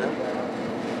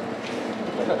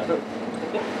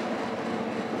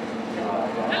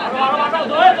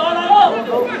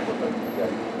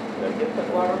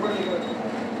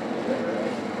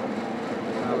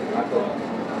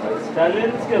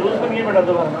स्टैलियंस के रूल्स में नहीं बैठा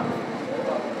दोबारा ना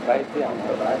भाई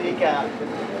ठीक है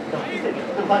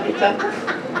पाकिस्तान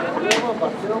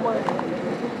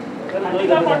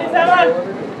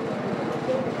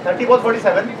 30 बॉल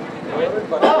 47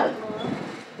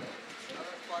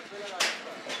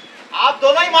 आप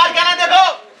दोनों ही मार के ना देखो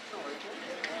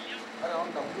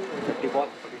 30 बॉल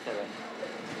 47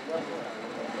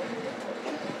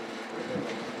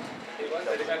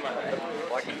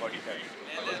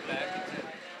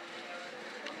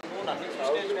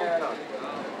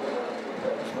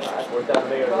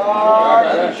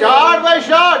 शॉट बाय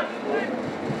शॉट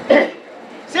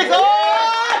 6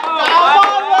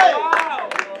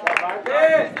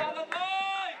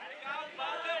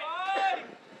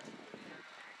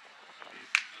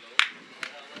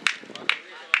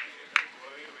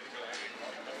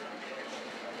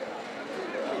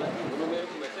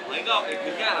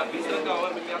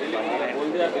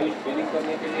 बोल दिया फीलिंग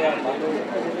करने के लिए आप मानो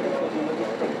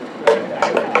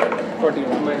 40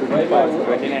 मैं दुबई में हूँ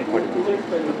 29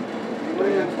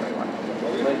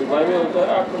 मैं दुबई में हूँ सर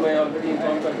आपको मैं ऑलरेडी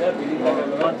इन्फॉर्म कर दिया फीलिंग करने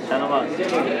लगा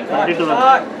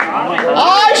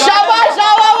शाबाश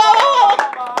शाबाश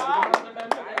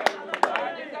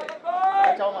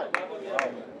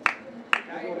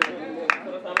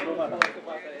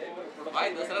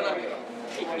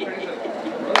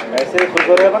ऐसे खुश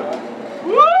हो रहे हैं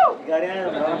गाड़ियां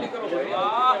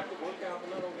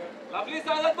लवली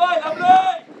सादत बॉय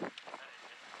लवली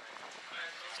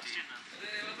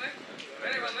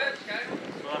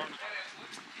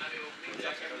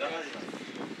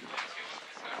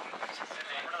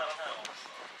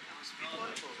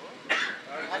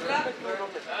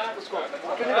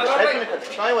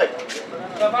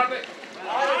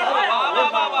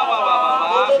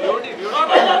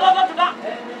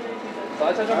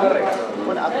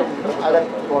अगर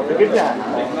विकेट पे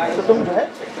है तो तुम जो है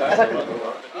ऐसा कर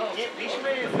ये बीच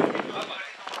में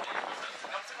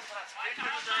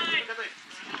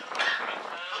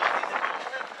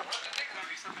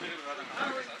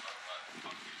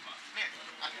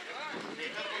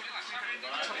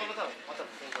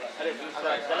अरे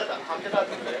गलत हमके साथ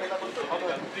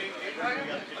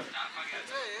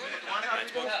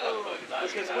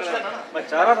मैं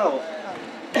चाह रहा था वो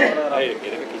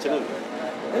किचन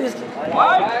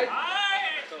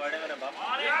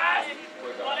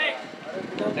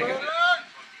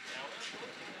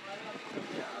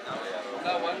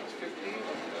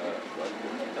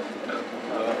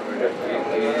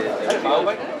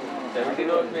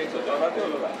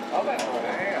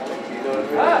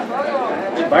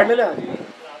बैठ ले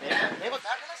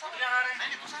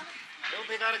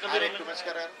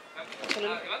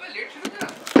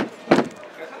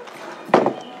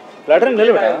प्लेटर ले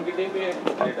ले बेटा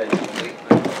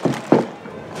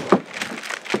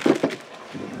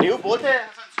न्यू बोलते हैं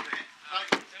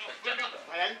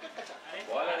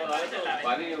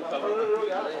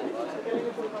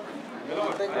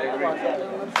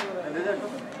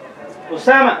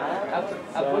उसामा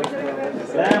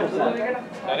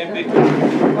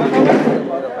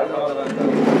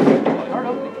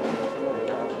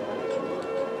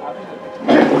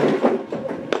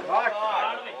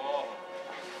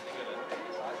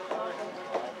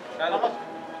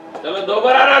चलो दो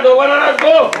बनाना दो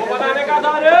बनाने का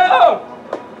था रे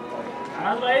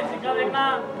भाई सिक्का देखना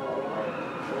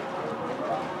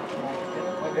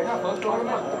फर्स्ट ओवर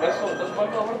में 10 बॉल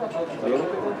का ओवर था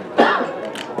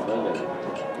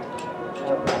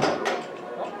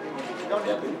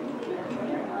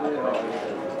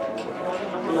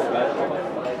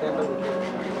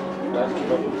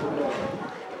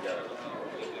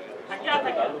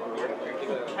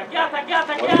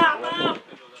थक गया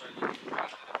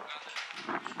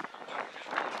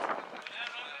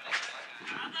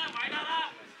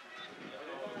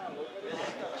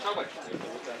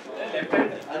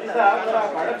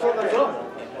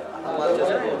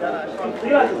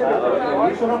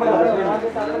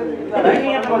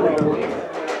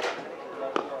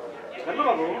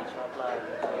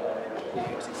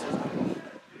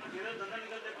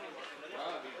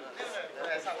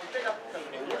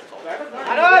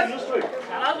आराम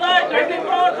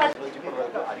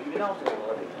से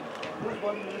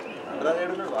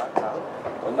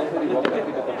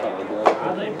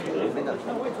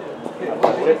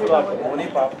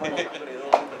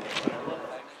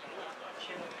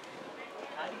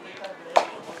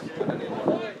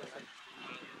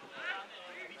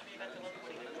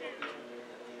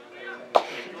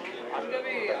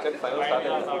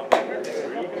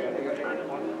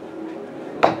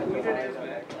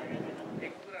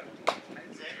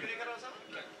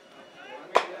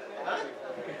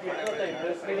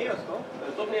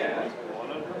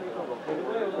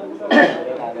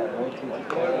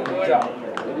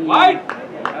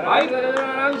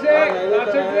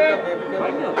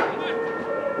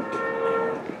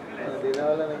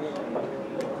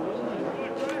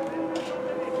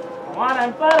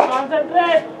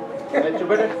concentrate.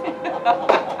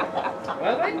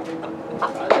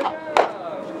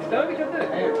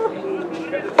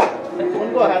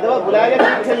 उनको हैदराबाद बुलाया गया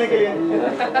क्रिकेट खेलने के लिए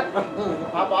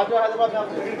आप आ जाओ हैदराबाद में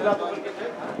आपको क्रिकेट खिला दो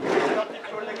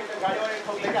छोड़ लेके गाड़ी वाड़ी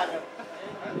ठोक लेके आ गए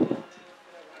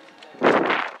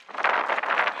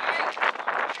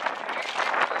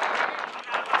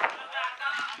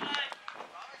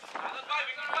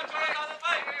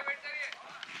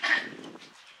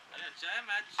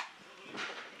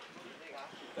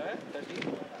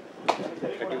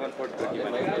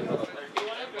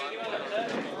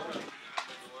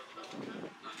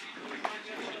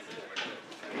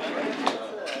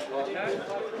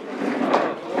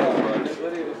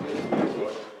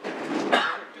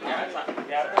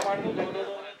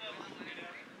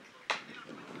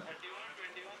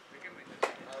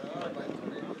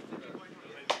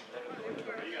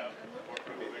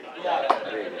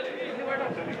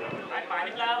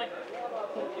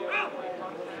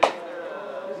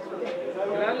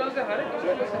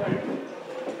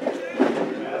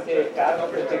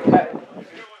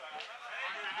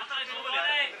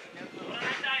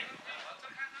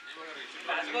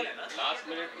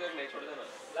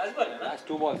Last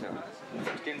 2 balls,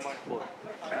 16.4.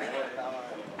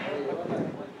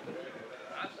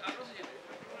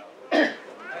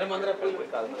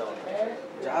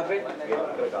 जहाँ पे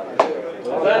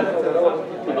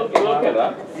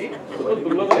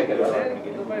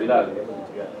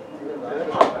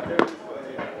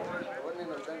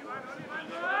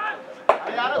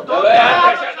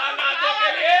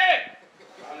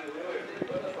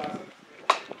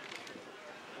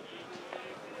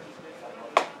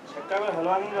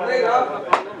हलवा नहीं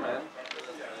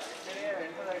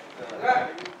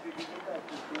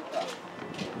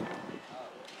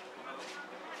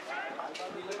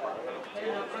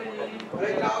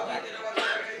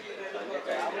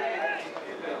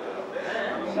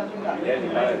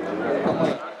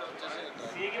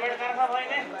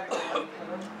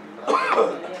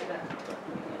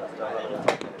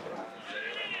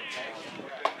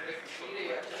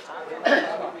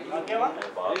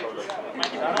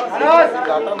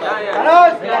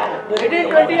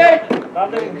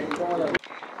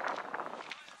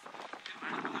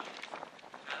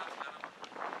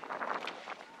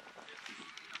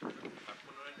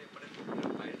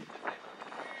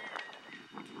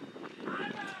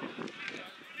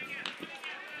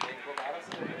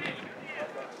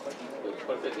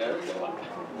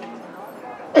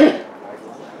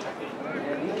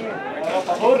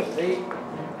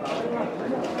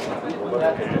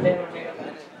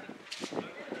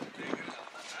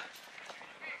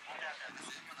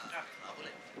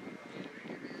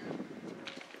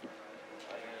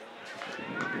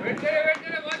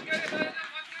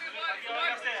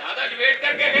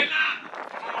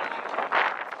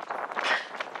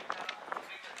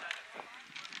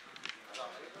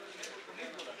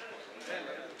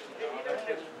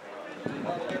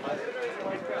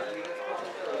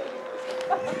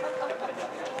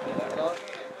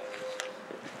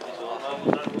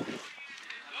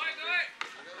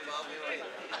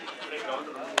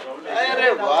अरे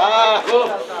वाह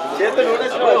చేతులు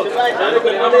ఊడేస్తున్నావు శివాయ్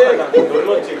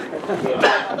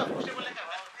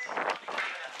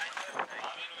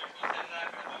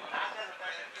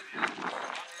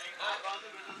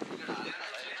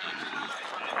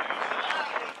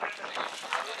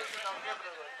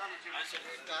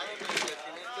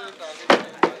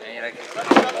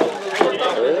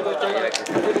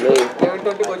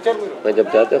मैं जब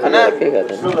जाते हो खाना रखेगा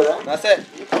ना से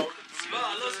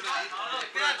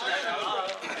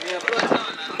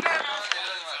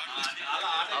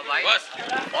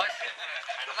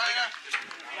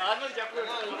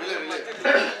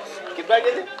कितना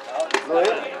के थे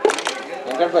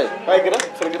वेंकट भाई काय करा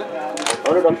सर करा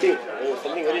और डॉक्टी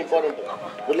समथिंग वेरी इंपोर्टेंट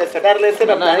बोले सटार लेसे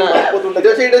ना प्लानिंग मारपोతుంటది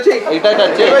ఇటొచ్చి ఇటొచ్చి इटा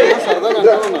टच సరదా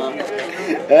అంటావునా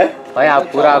भाई आप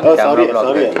पूरा आप कैमरा ब्लॉक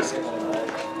सॉरी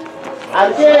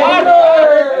अरे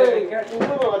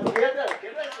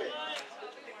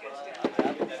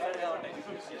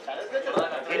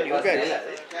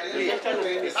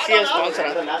HCCL sponsor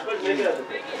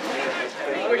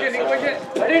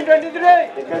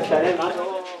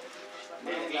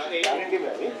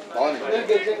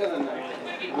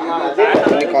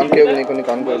కొన్ని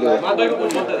కాన్కేవ్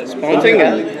स्पॉन्सरिंग है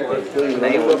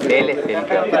नहीं वो सेल है सेल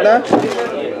कितना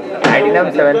प्लैटिनम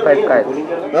 75 का है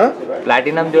हां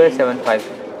प्लैटिनम जो है 75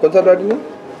 कौन सा प्लैटिनम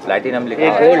प्लैटिनम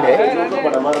लिखा है गोल्ड है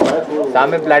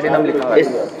सामने प्लैटिनम लिखा है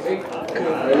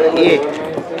ये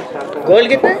गोल्ड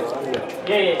कितना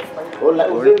है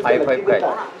गोल्ड 55 का है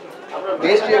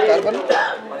बेस्ट ये कार्बन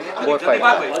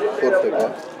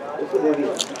 45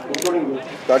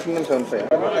 प्लैटिनम 75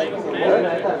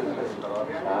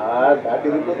 दाटी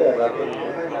रिपोते है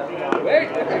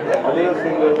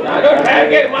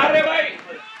मार रहे भाई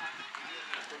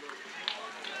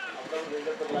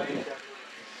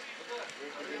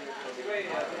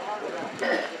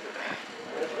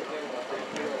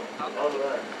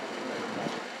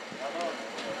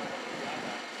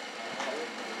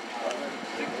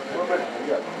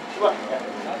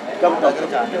कब तक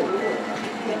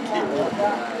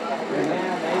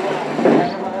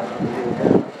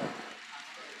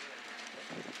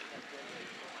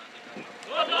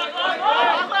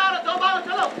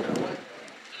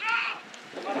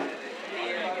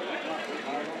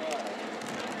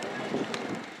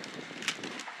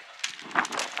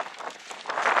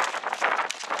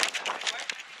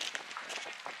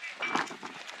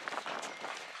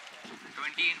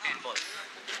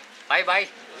bye bye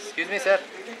excuse me sir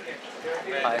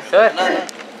sir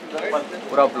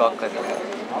पूरा ब्लॉक कर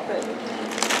दिया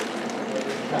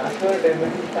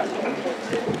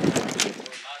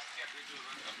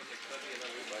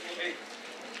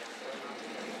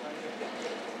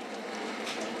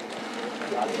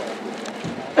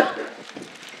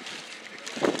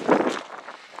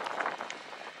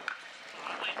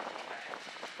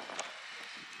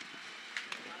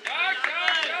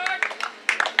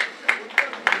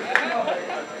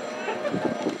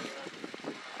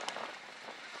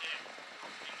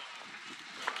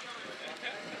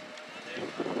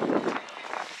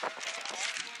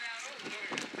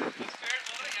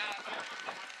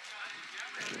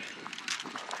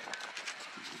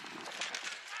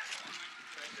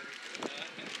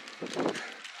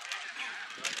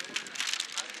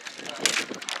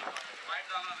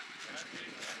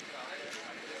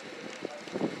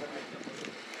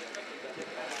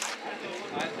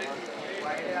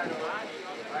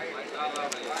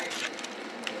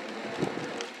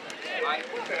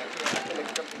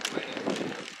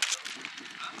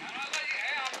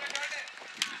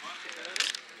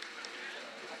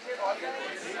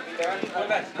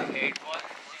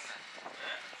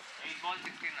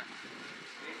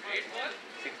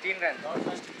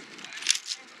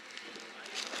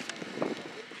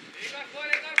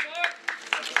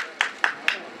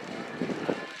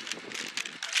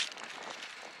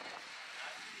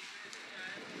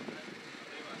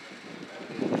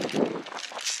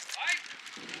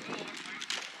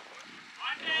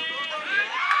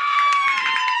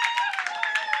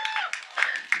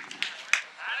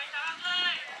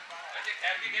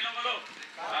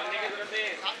भागने की जरूरत नहीं।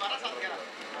 7 12 7 11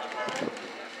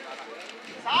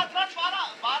 7 रन